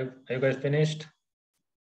 Are you guys finished?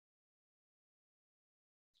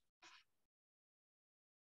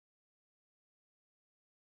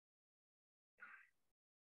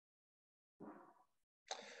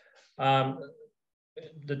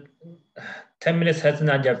 The 10 minutes has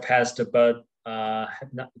not yet passed, but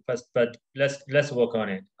let's work on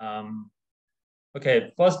it.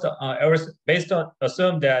 Okay, first, based on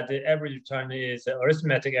assume that the average return is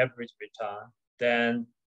arithmetic average return, then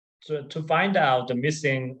to find out the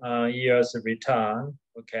missing year's return,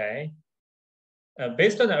 okay,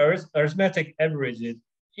 based on the arithmetic averages,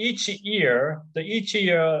 each year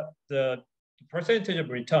the percentage of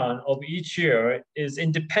return of each year is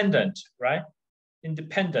independent, right?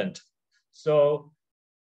 Independent. So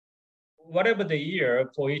whatever the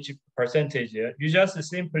year for each percentage, you just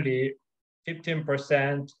simply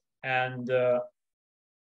 15% and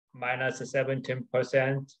minus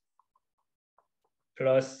 17%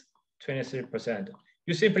 plus 23%.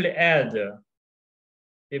 You simply add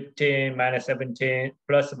 15 minus 17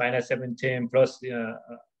 plus minus 17 plus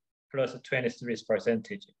plus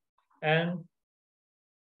 23%, and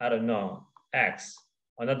I don't know, X,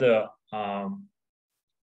 another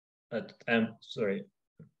sorry,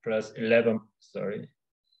 plus 11, sorry.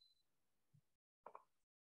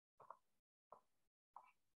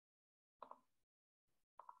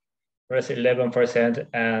 Plus 11%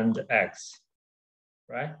 and X,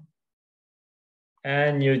 right?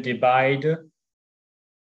 And you divide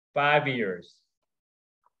 5 years,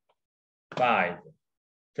 5.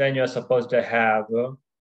 Then you're supposed to have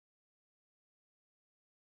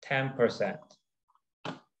 10%.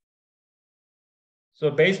 So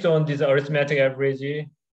based on this arithmetic average,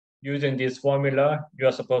 using this formula,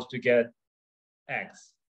 you're supposed to get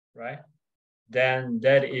X, right? Then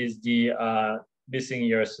that is the missing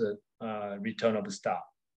year's return of the stock.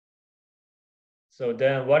 So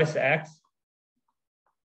then what is X?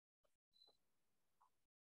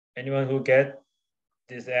 Anyone who get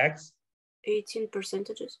this X?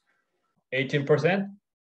 18%. 18%?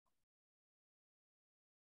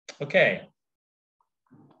 Okay.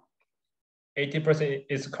 80%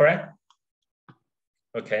 is correct?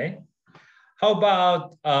 Okay. How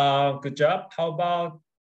about, good job. How about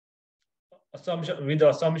assumption, with the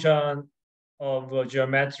assumption of a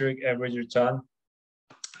geometric average return?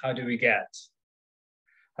 How do we get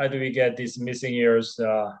this missing year's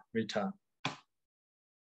return?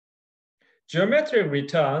 Geometric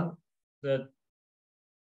return, the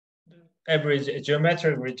average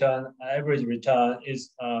geometric return, average return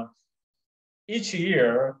is each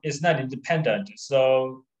year is not independent.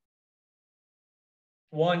 So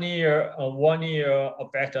one year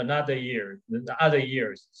affect another year, the other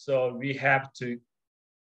years. So we have to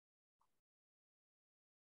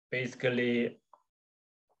basically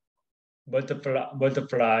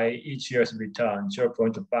multiply each year's return,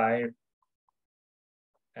 0.5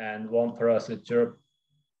 and 1 plus 0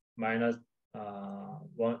 minus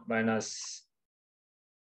 1 minus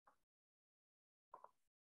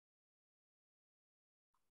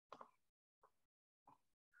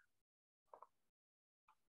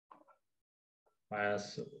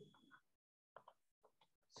minus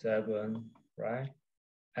 7, right?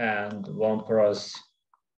 And 1 plus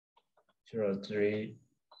 0.3,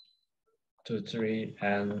 2.3,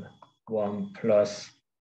 and 1 plus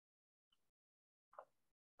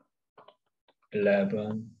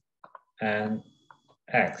 11 and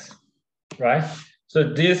X, right? So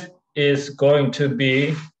this is going to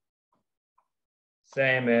be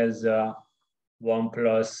same as 1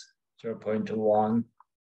 plus 0.1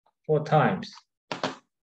 4 times,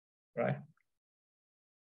 right?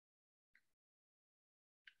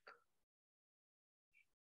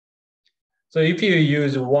 So if you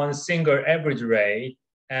use one single average rate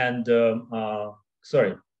and,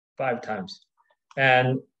 sorry, 5 times.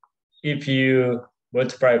 And if you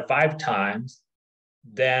multiply 5 times,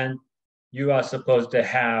 then you are supposed to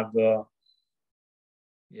have,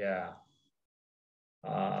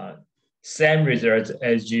 same results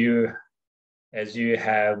as you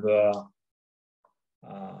have,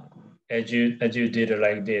 as you did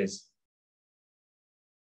like this.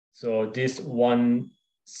 So this one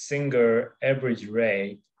single average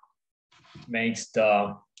rate makes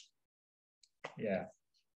the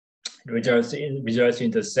results in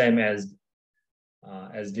the same as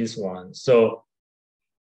this one. So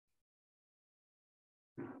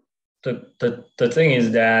the thing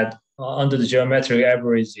is that under the geometric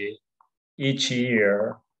average, each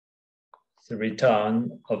year the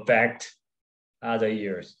return affect other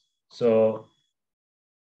years. So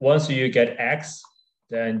once you get X,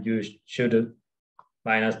 then you should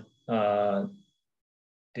minus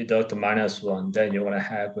deduct -1, then you're gonna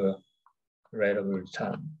have a rate of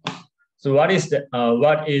return. So what is the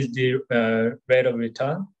rate of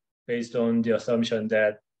return based on the assumption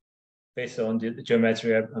that based on the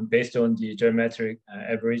geometric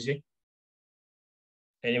averaging?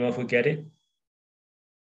 Anyone who get it?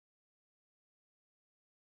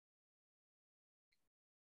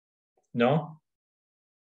 No?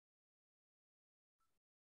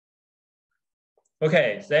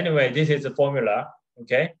 Okay, so anyway, this is the formula,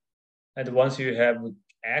 okay? And once you have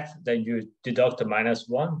x, then you deduct the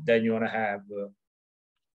 -1, then you want to have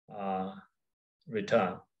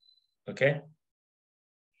return, okay?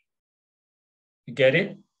 You get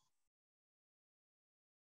it?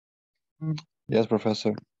 Yes,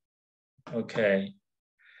 Professor. Okay.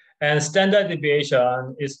 And standard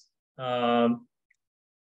deviation is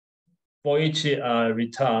for each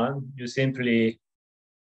return, you simply,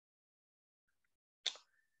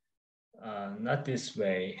 not this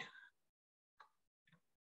way.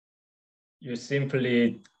 You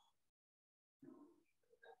simply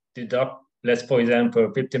deduct, for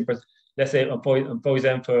example, 15%. Let's say, for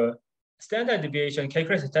example, standard deviation,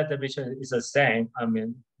 calculated standard deviation is the same. I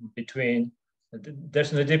mean,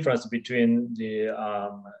 there's no difference between the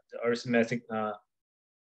arithmetic,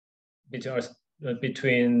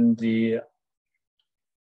 between the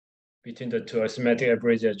two arithmetic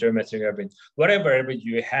average and geometric average. Whatever average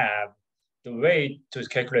you have, the way to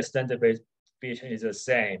calculate standard deviation is the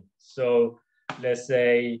same. So let's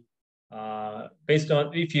say, based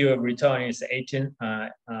on if your return is 18,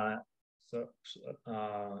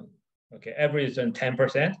 okay, average is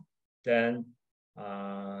 10%, then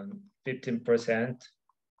 15%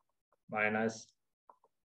 minus,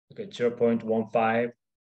 okay, 0.15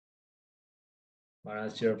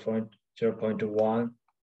 minus 0.1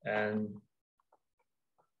 and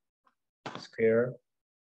square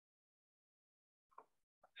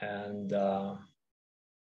and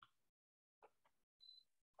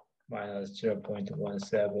minus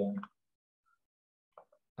 0.17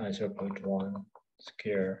 minus 0.1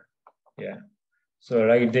 square. Yeah, so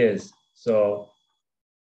like this. So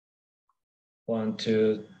 1,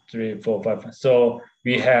 2, 3, 4, 5. So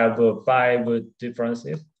we have 5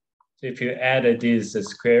 differences. So if you add these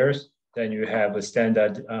squares, then you have a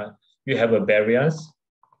standard, you have a variance,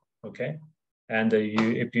 okay? And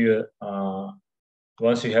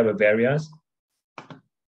once you have a variance,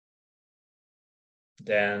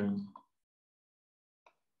 then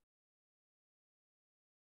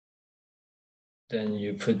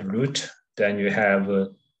you put root, then you have a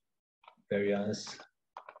variance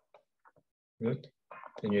root,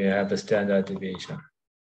 then you have a standard deviation.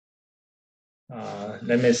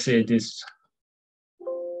 Let me see this.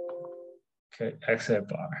 Okay, Excel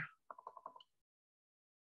bar.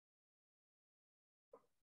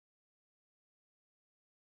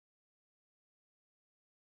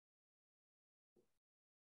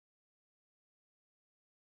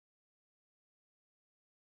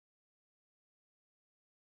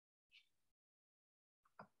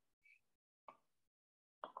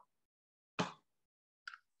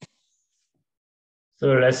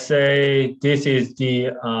 So let's say this is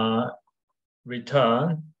the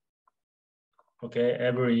return, okay,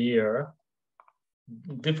 every year.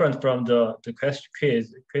 Different from the quiz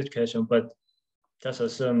question, but just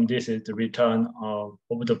assume this is the return of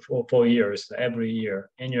over the 4 years, every year,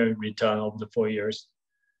 annual return over the 4 years,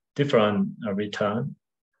 different return.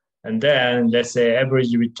 And then let's say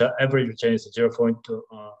average return is 0.2,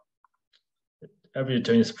 average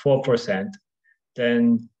return is 4%.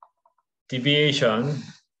 Then deviation,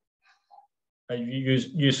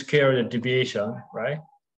 you scale the deviation, right?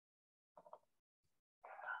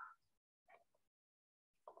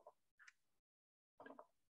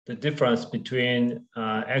 The difference between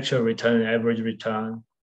actual return and average return,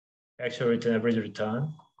 average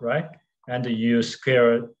return, right? And you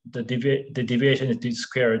square the deviation is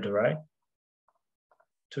squared, right?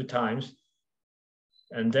 2 times.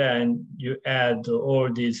 And then you add all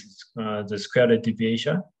these, the squared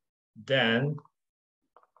deviation, then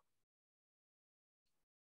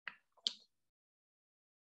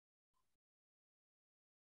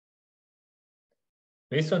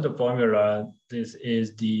based on the formula, this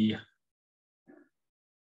is the,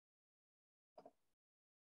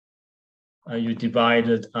 you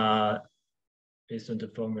divided based on the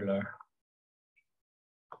formula,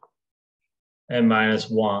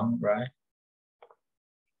 n-1, right?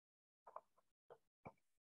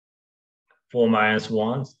 4 minus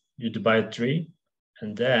 1, you divide 3,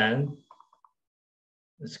 and then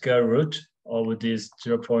the square root of this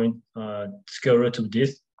square root of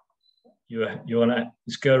this, you wanna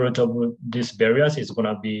square root of this variance is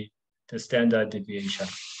gonna be the standard deviation.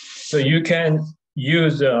 So you can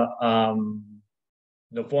use the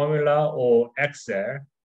formula or Excel.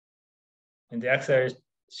 In the Excel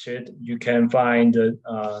sheet, you can find,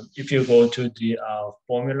 if you go to the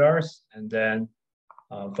formulas and then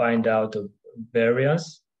find out the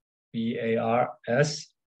variance, VARS,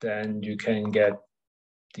 then you can get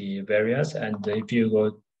the variance. And if you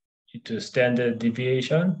go to standard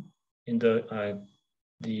deviation in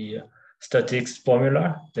the statistics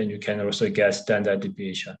formula, then you can also get standard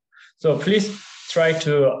deviation. So please try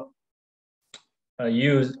to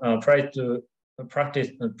please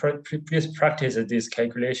practice this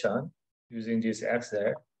calculation using this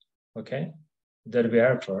Excel. Okay, that'll be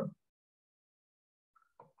helpful.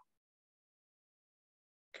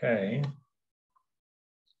 Okay.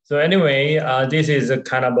 So anyway, this is a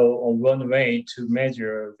kind of one way to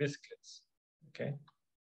measure risks. Okay,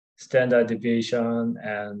 standard deviation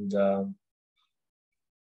and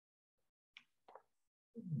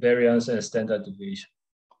variance and standard deviation.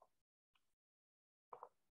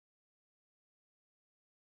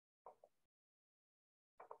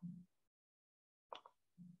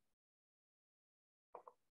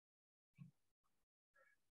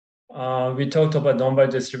 We talked about normal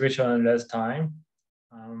distribution last time.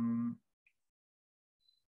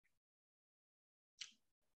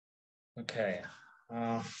 Okay.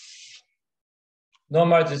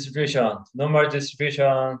 Normal distribution. Normal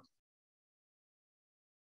distribution.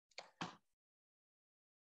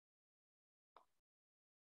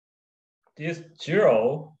 This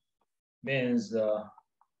 0 means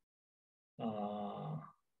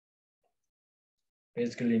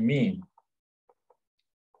basically mean.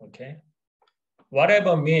 Okay.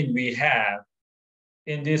 Whatever mean we have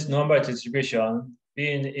in this normal distribution,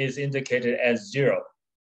 mean is indicated as 0.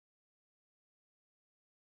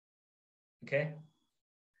 Okay.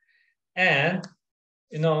 And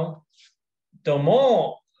you know, the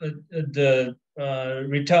more the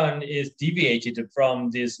return is deviated from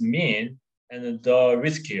this mean, and the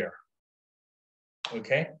riskier.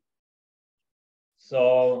 Okay.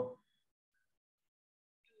 So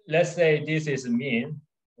let's say this is mean.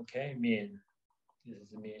 Okay, mean. This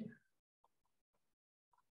is mean.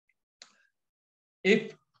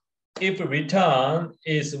 If return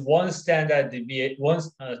is one standard deviate, one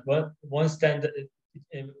standard,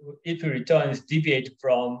 if return is deviate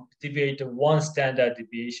one standard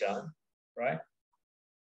deviation, right?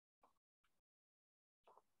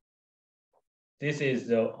 This is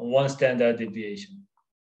the one standard deviation,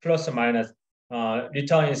 plus or minus.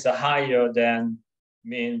 Return is higher than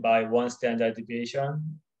mean by one standard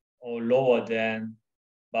deviation, or lower than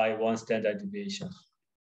by one standard deviation.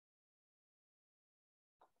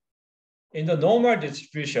 In the normal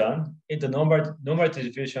distribution, normal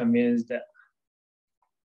distribution means that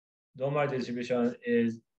normal distribution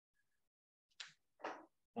is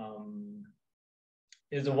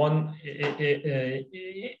one.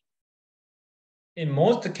 In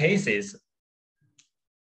most cases,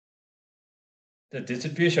 the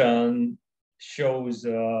distribution shows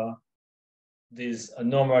this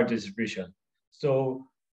normal distribution. So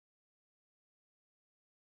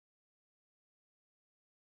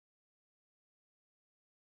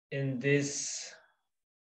in this,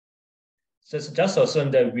 just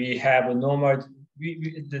assume that we have a normal.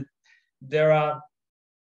 There are,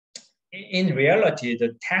 in reality,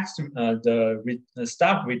 the tax, the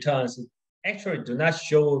stock returns actually do not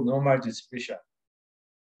show normal distribution.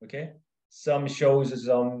 Okay, some shows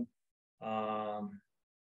some.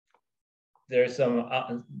 There's some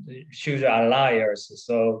huge outliers.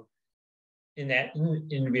 So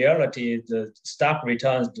in reality, the stock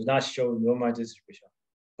returns do not show normal distribution.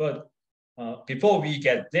 But before we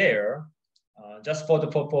get there, just for the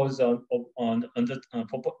purpose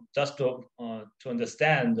just to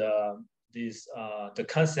understand this the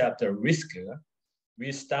concept of risk,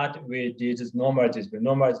 we start with this normal distribution.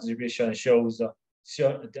 Normal distribution shows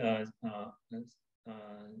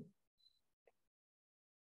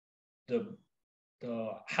the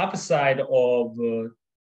half side of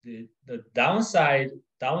the downside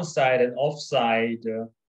and upside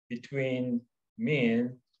between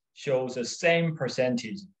mean shows the same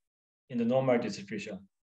percentage in the normal distribution.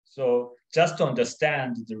 So just to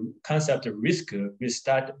understand the concept of risk, we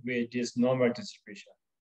start with this normal distribution.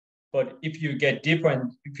 But if you get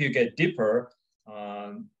deeper,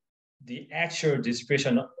 the actual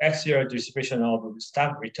distribution of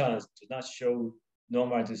stock returns do not show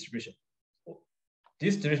normal distribution.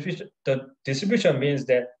 This distribution, the distribution means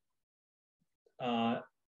that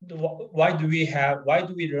why do we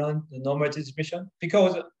run the normal distribution?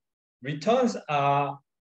 Because returns are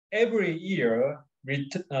every year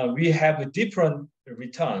we have different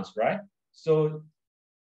returns, right? So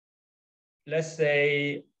let's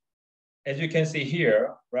say, as you can see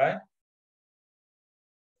here, right?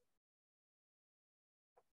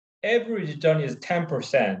 Average return is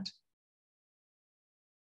 10%.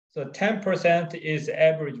 So 10% is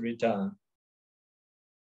average return.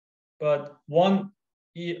 But one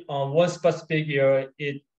specific year,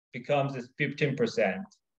 it becomes 15%.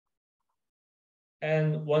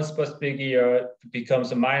 And one specific year it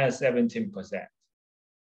becomes minus 17%.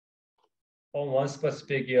 On one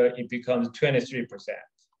specific year, it becomes 23%.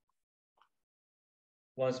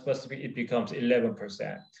 One specific, it becomes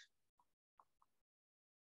 11%.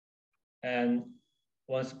 And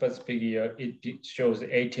one specific year, it shows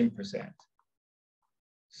 18%.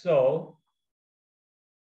 So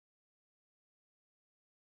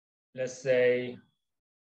let's say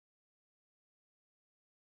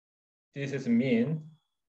this is mean,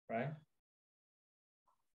 right?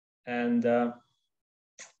 And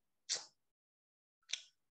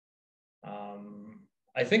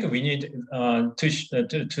I think we need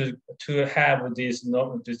to have this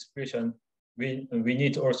normal distribution. We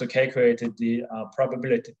need to also calculate the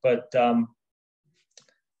probability. But the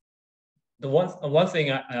one thing,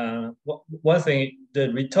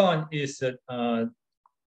 the return is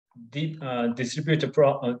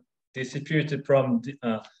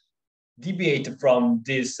deviate from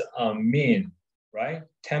this mean, right?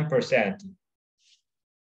 10%.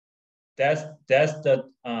 That's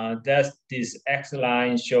this X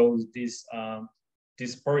line shows this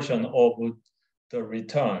dispersion of the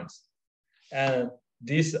returns, and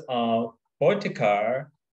this vertical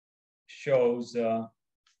shows the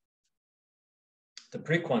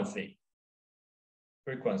frequency.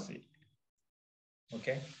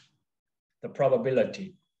 Okay, the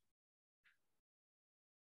probability.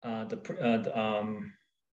 The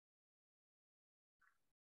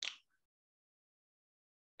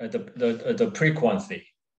frequency,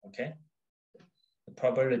 okay? The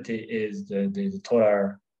probability is the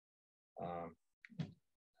total,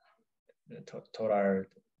 the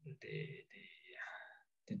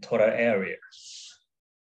total area.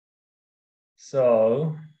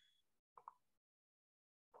 So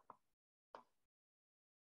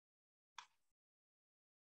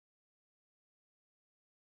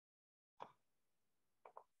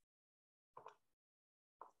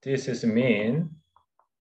this is mean.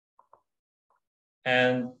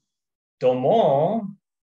 And the more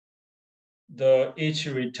each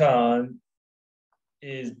return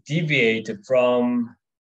is deviated from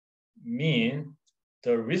mean,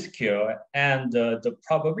 the riskier and the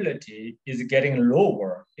probability is getting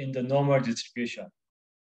lower in the normal distribution.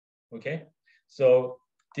 Okay, so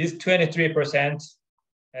this 23%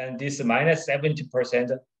 and this minus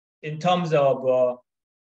 70% in terms of the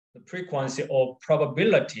frequency or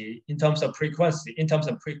probability, in terms of frequency,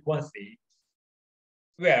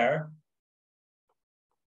 were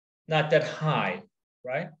not that high,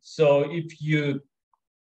 right? So if you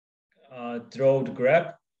draw the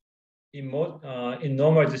graph in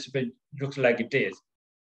normal distribution, looks like this.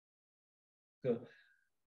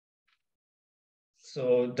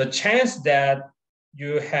 So the chance that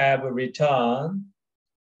you have a return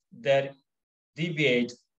that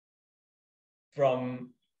deviates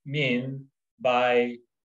from mean by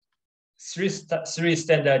three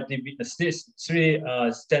standard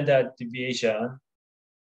deviation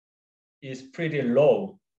is pretty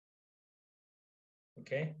low.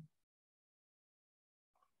 Okay,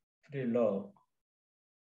 pretty low.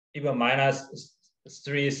 Even minus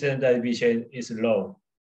 3 standard deviation is low.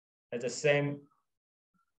 At the same,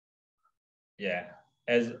 yeah,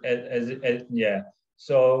 as yeah.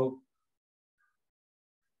 So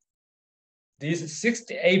this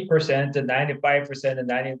 68%, 95%, and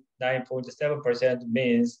 99.7%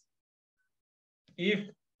 means if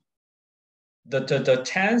the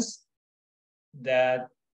chance that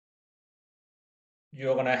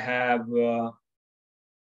you're gonna have a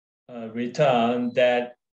return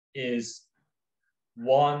that is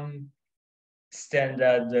 1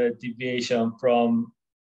 standard deviation from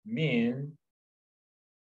mean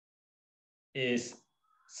is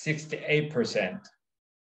 68%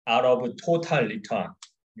 out of a total return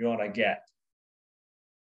you wanna get.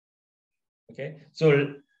 Okay,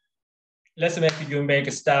 so let's make you make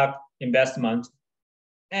a stock investment,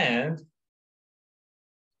 and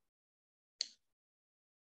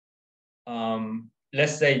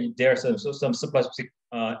let's say there's some surplus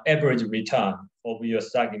average return of your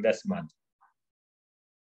stock investment,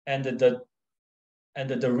 and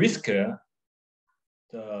the risk,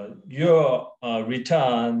 your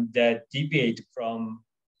return that deviate from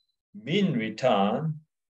mean return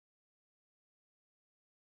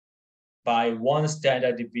by 1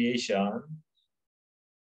 standard deviation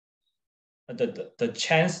the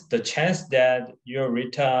chance that your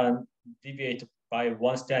return deviate by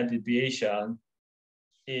 1 standard deviation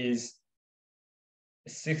is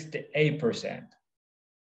 68%.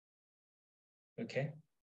 Okay,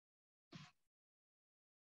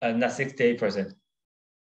 not 68%.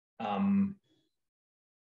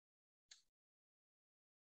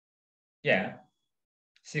 Yeah,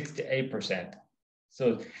 68%.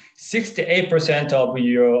 So 68% of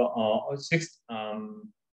your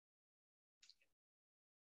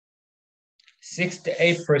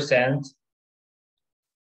 68%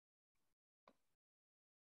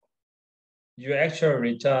 your actual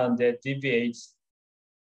return that deviates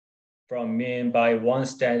from mean by 1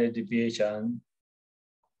 standard deviation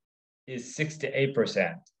is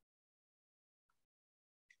 68%.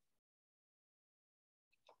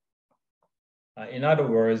 In other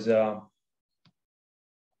words,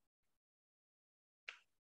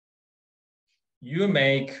 you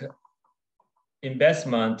make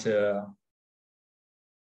investment.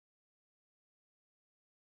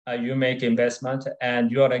 You make investment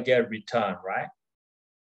and you ought to get return, right?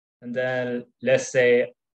 And then let's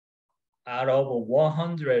say out of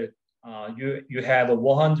 100, you have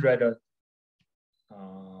 100.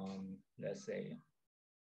 Let's say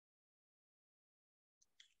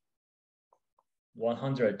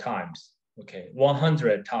 100 times. Okay,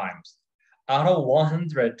 100 times. Out of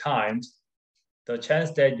 100 times, the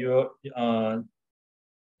chance that your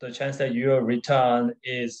return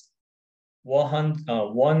is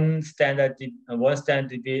 1 standard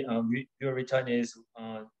deviation. Your return is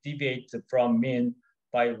deviate from mean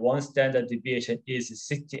by 1 standard deviation is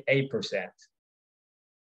 68%,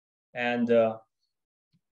 and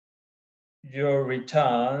your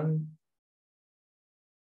return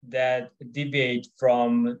that deviate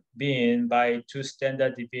from mean by 2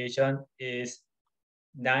 standard deviation is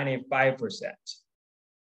 95%.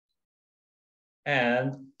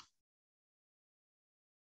 And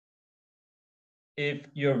if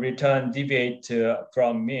your return deviate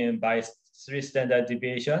from mean by 3 standard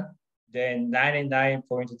deviation, then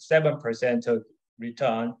 99.7% of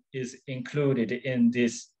return is included in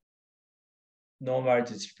this normal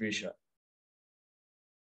distribution.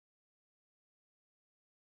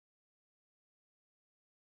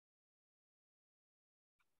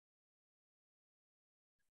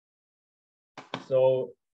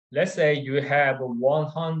 So let's say you have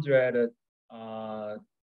 100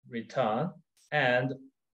 return and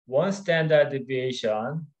 1 standard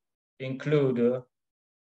deviation include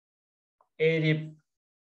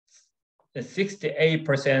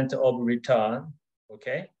 68% of return.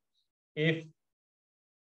 Okay, if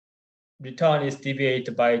return is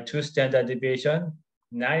deviated by 2 standard deviation,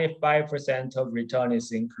 95% of return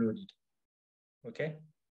is included. Okay,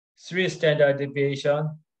 3 standard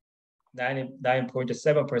deviation,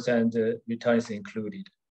 99.7% return is included.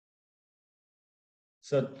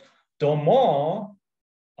 So the more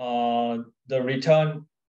the return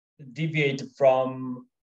deviate from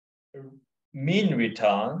mean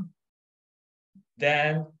return,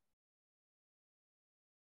 then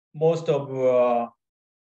most of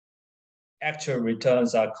actual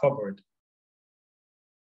returns are covered.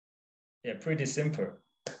 Yeah, pretty simple.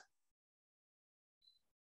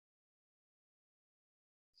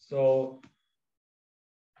 So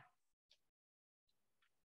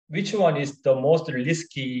which one is the most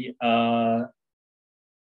risky? The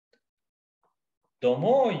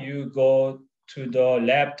more you go to the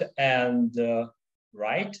left and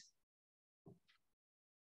right,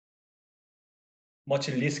 much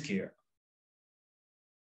riskier.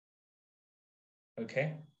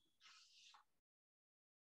 Okay.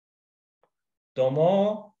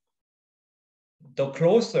 The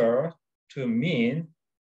closer to mean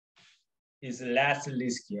is less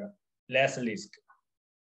riskier, less risk.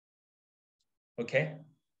 Okay.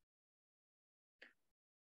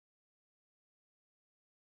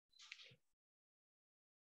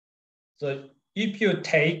 So if you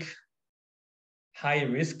take high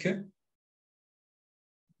risk,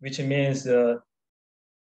 which means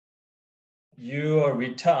your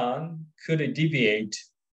return could deviate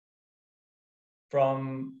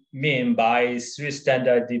from mean by 3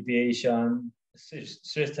 standard deviation,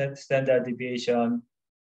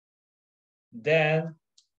 then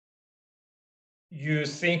you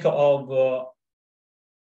think of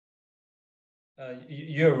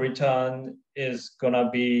your return is gonna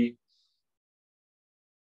be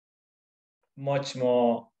much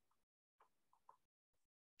more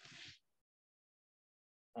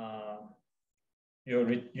your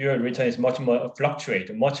return is much more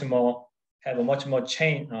fluctuate, much more have a much more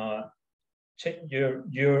change. Your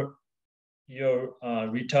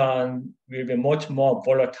return will be much more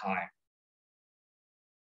volatile.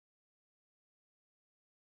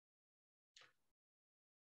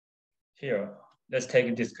 here, let's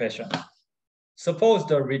take this question. Suppose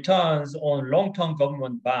the returns on long-term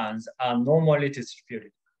government bonds are normally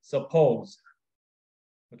distributed. Suppose,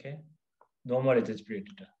 okay, normally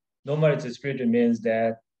distributed. Normally distributed means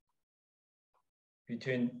that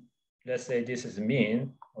between, let's say this is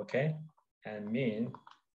mean, okay, and mean,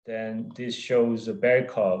 then this shows a bell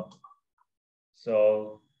curve.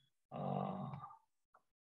 So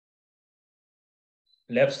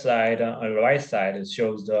left side and right side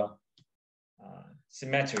shows the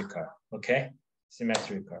symmetrical, okay,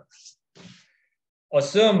 symmetrical.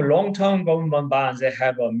 Assume long-term government bonds that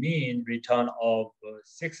have a mean return of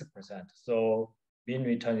 6%. So mean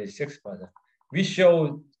return is 6%. We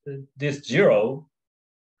show this zero.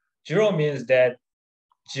 Zero means that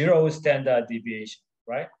zero standard deviation,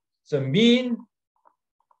 right? So mean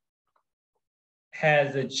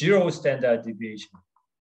has a zero standard deviation,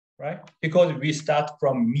 right? Because we start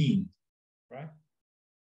from mean, right?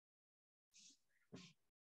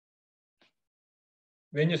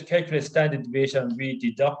 When you calculate standard deviation, we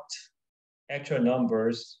deduct actual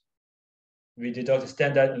numbers. We deduct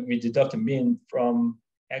standard, we deduct mean from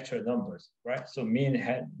actual numbers, right? So mean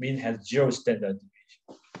has zero standard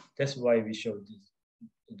deviation. That's why we show this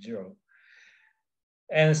zero.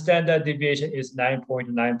 And standard deviation is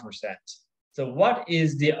 9.9%. So what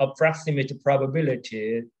is the approximate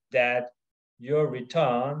probability that your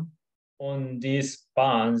return on these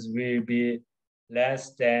bonds will be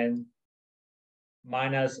less than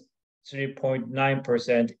minus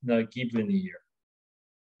 3.9% in a given year?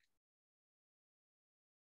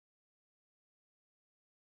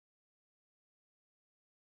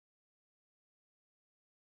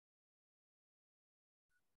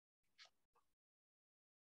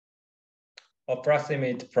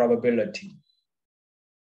 Approximate probability.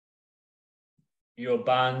 Your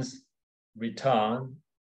bonds return,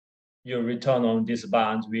 your return on these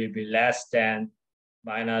bonds will be less than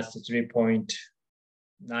minus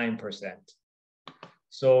 3.9%.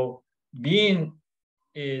 So mean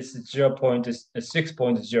is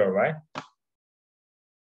 6.0, right?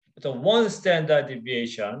 So one standard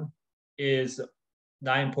deviation is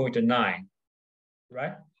 9.9,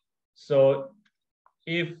 right? So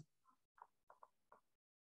if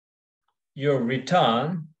your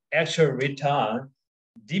return, actual return,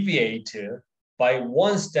 deviate by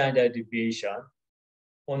one standard deviation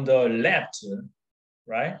on the left,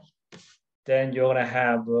 right? Then you're gonna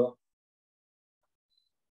have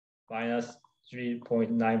minus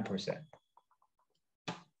 3.9%,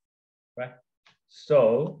 right?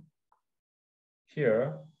 So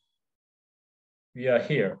here, we are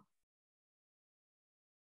here,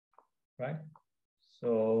 right?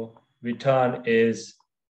 So return is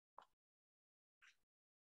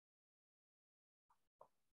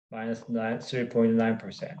minus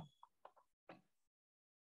 3.9%.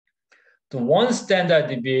 The one standard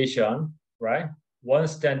deviation, right? One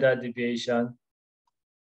standard deviation,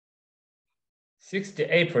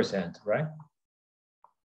 68%, right?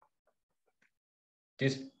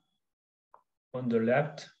 This on the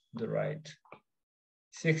left, the right,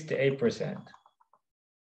 68%.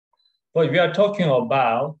 But we are talking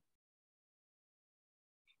about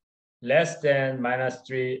less than minus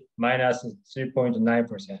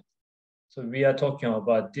 3.9%. So we are talking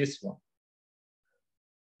about this one,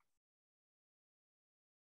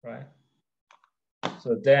 right?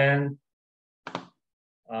 So then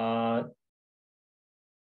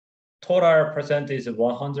total percent is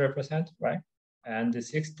 100%, right? And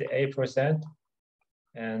 68%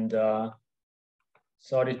 and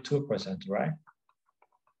 32%, right?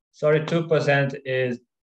 32% is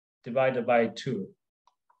divided by 2.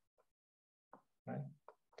 Right?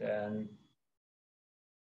 Then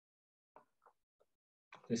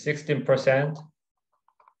the 16%.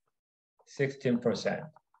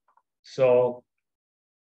 So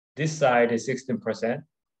this side is 16%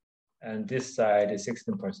 and this side is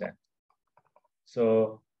 16%.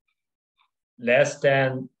 So less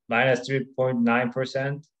than minus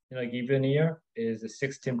 3.9% in a given year is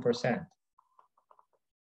 16%.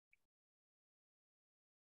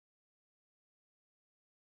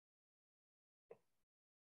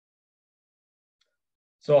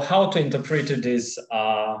 So how to interpret this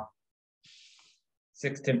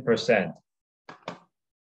 16%?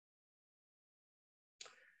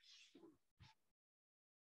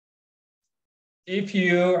 If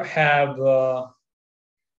you have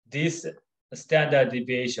this standard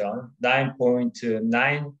deviation,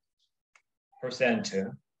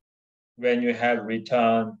 9.9%, when you have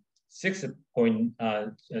return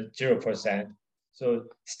 6.0%, so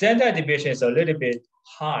standard deviation is a little bit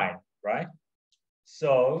high, right?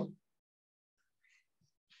 So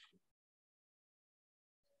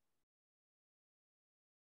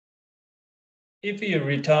if your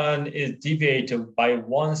return is deviated by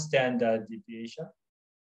 1 standard deviation,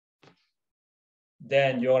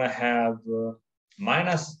 then you're gonna have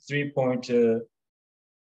minus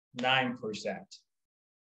 3.9%.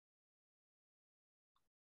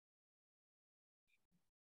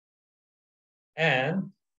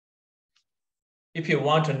 And if you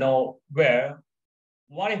want to know where,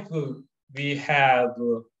 what if we have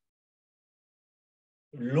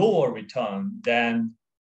lower return than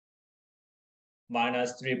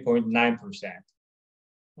minus 3.9%?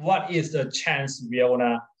 What is the chance we are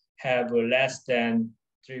gonna have less than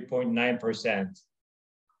 3.9%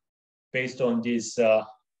 based on this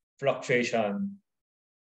fluctuation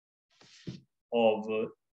of,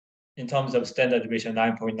 in terms of standard deviation,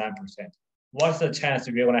 9.9%? What's the chance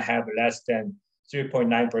we're gonna have less than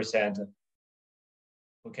 3.9%?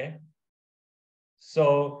 Okay.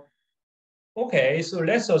 So, okay, so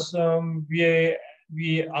let's assume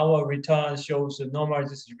our return shows a normal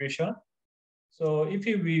distribution. So if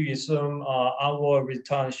we assume our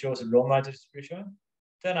return shows a normal distribution,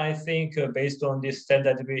 then I think based on this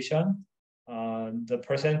standard deviation, the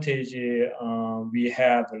percentage we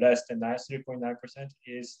have less than 3.9%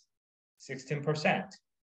 is 16%.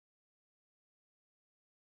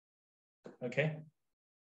 Okay.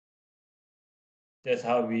 That's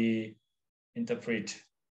how we interpret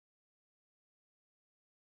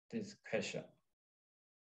this question,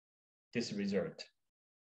 this result.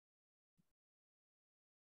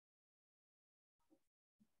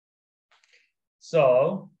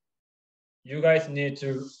 So you guys need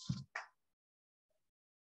to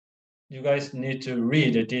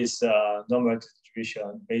read this normal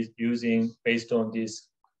distribution based on this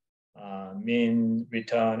mean,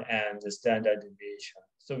 return, and the standard deviation.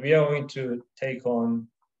 So we are going to take on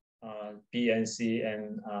B and C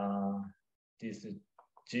and this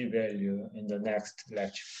G value in the next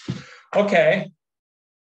lecture. Okay.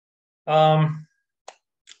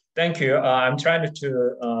 Thank you. I'm trying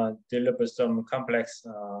to deliver some complex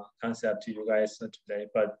concept to you guys today,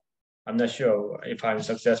 but I'm not sure if I'm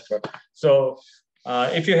successful. So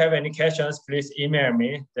if you have any questions, please email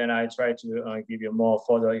me. Then I try to give you more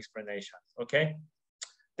further explanations. Okay.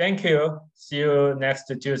 Thank you. See you next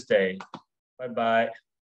Tuesday. Bye-bye.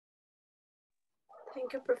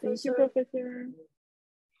 Thank you, Professor. Thank you, Professor.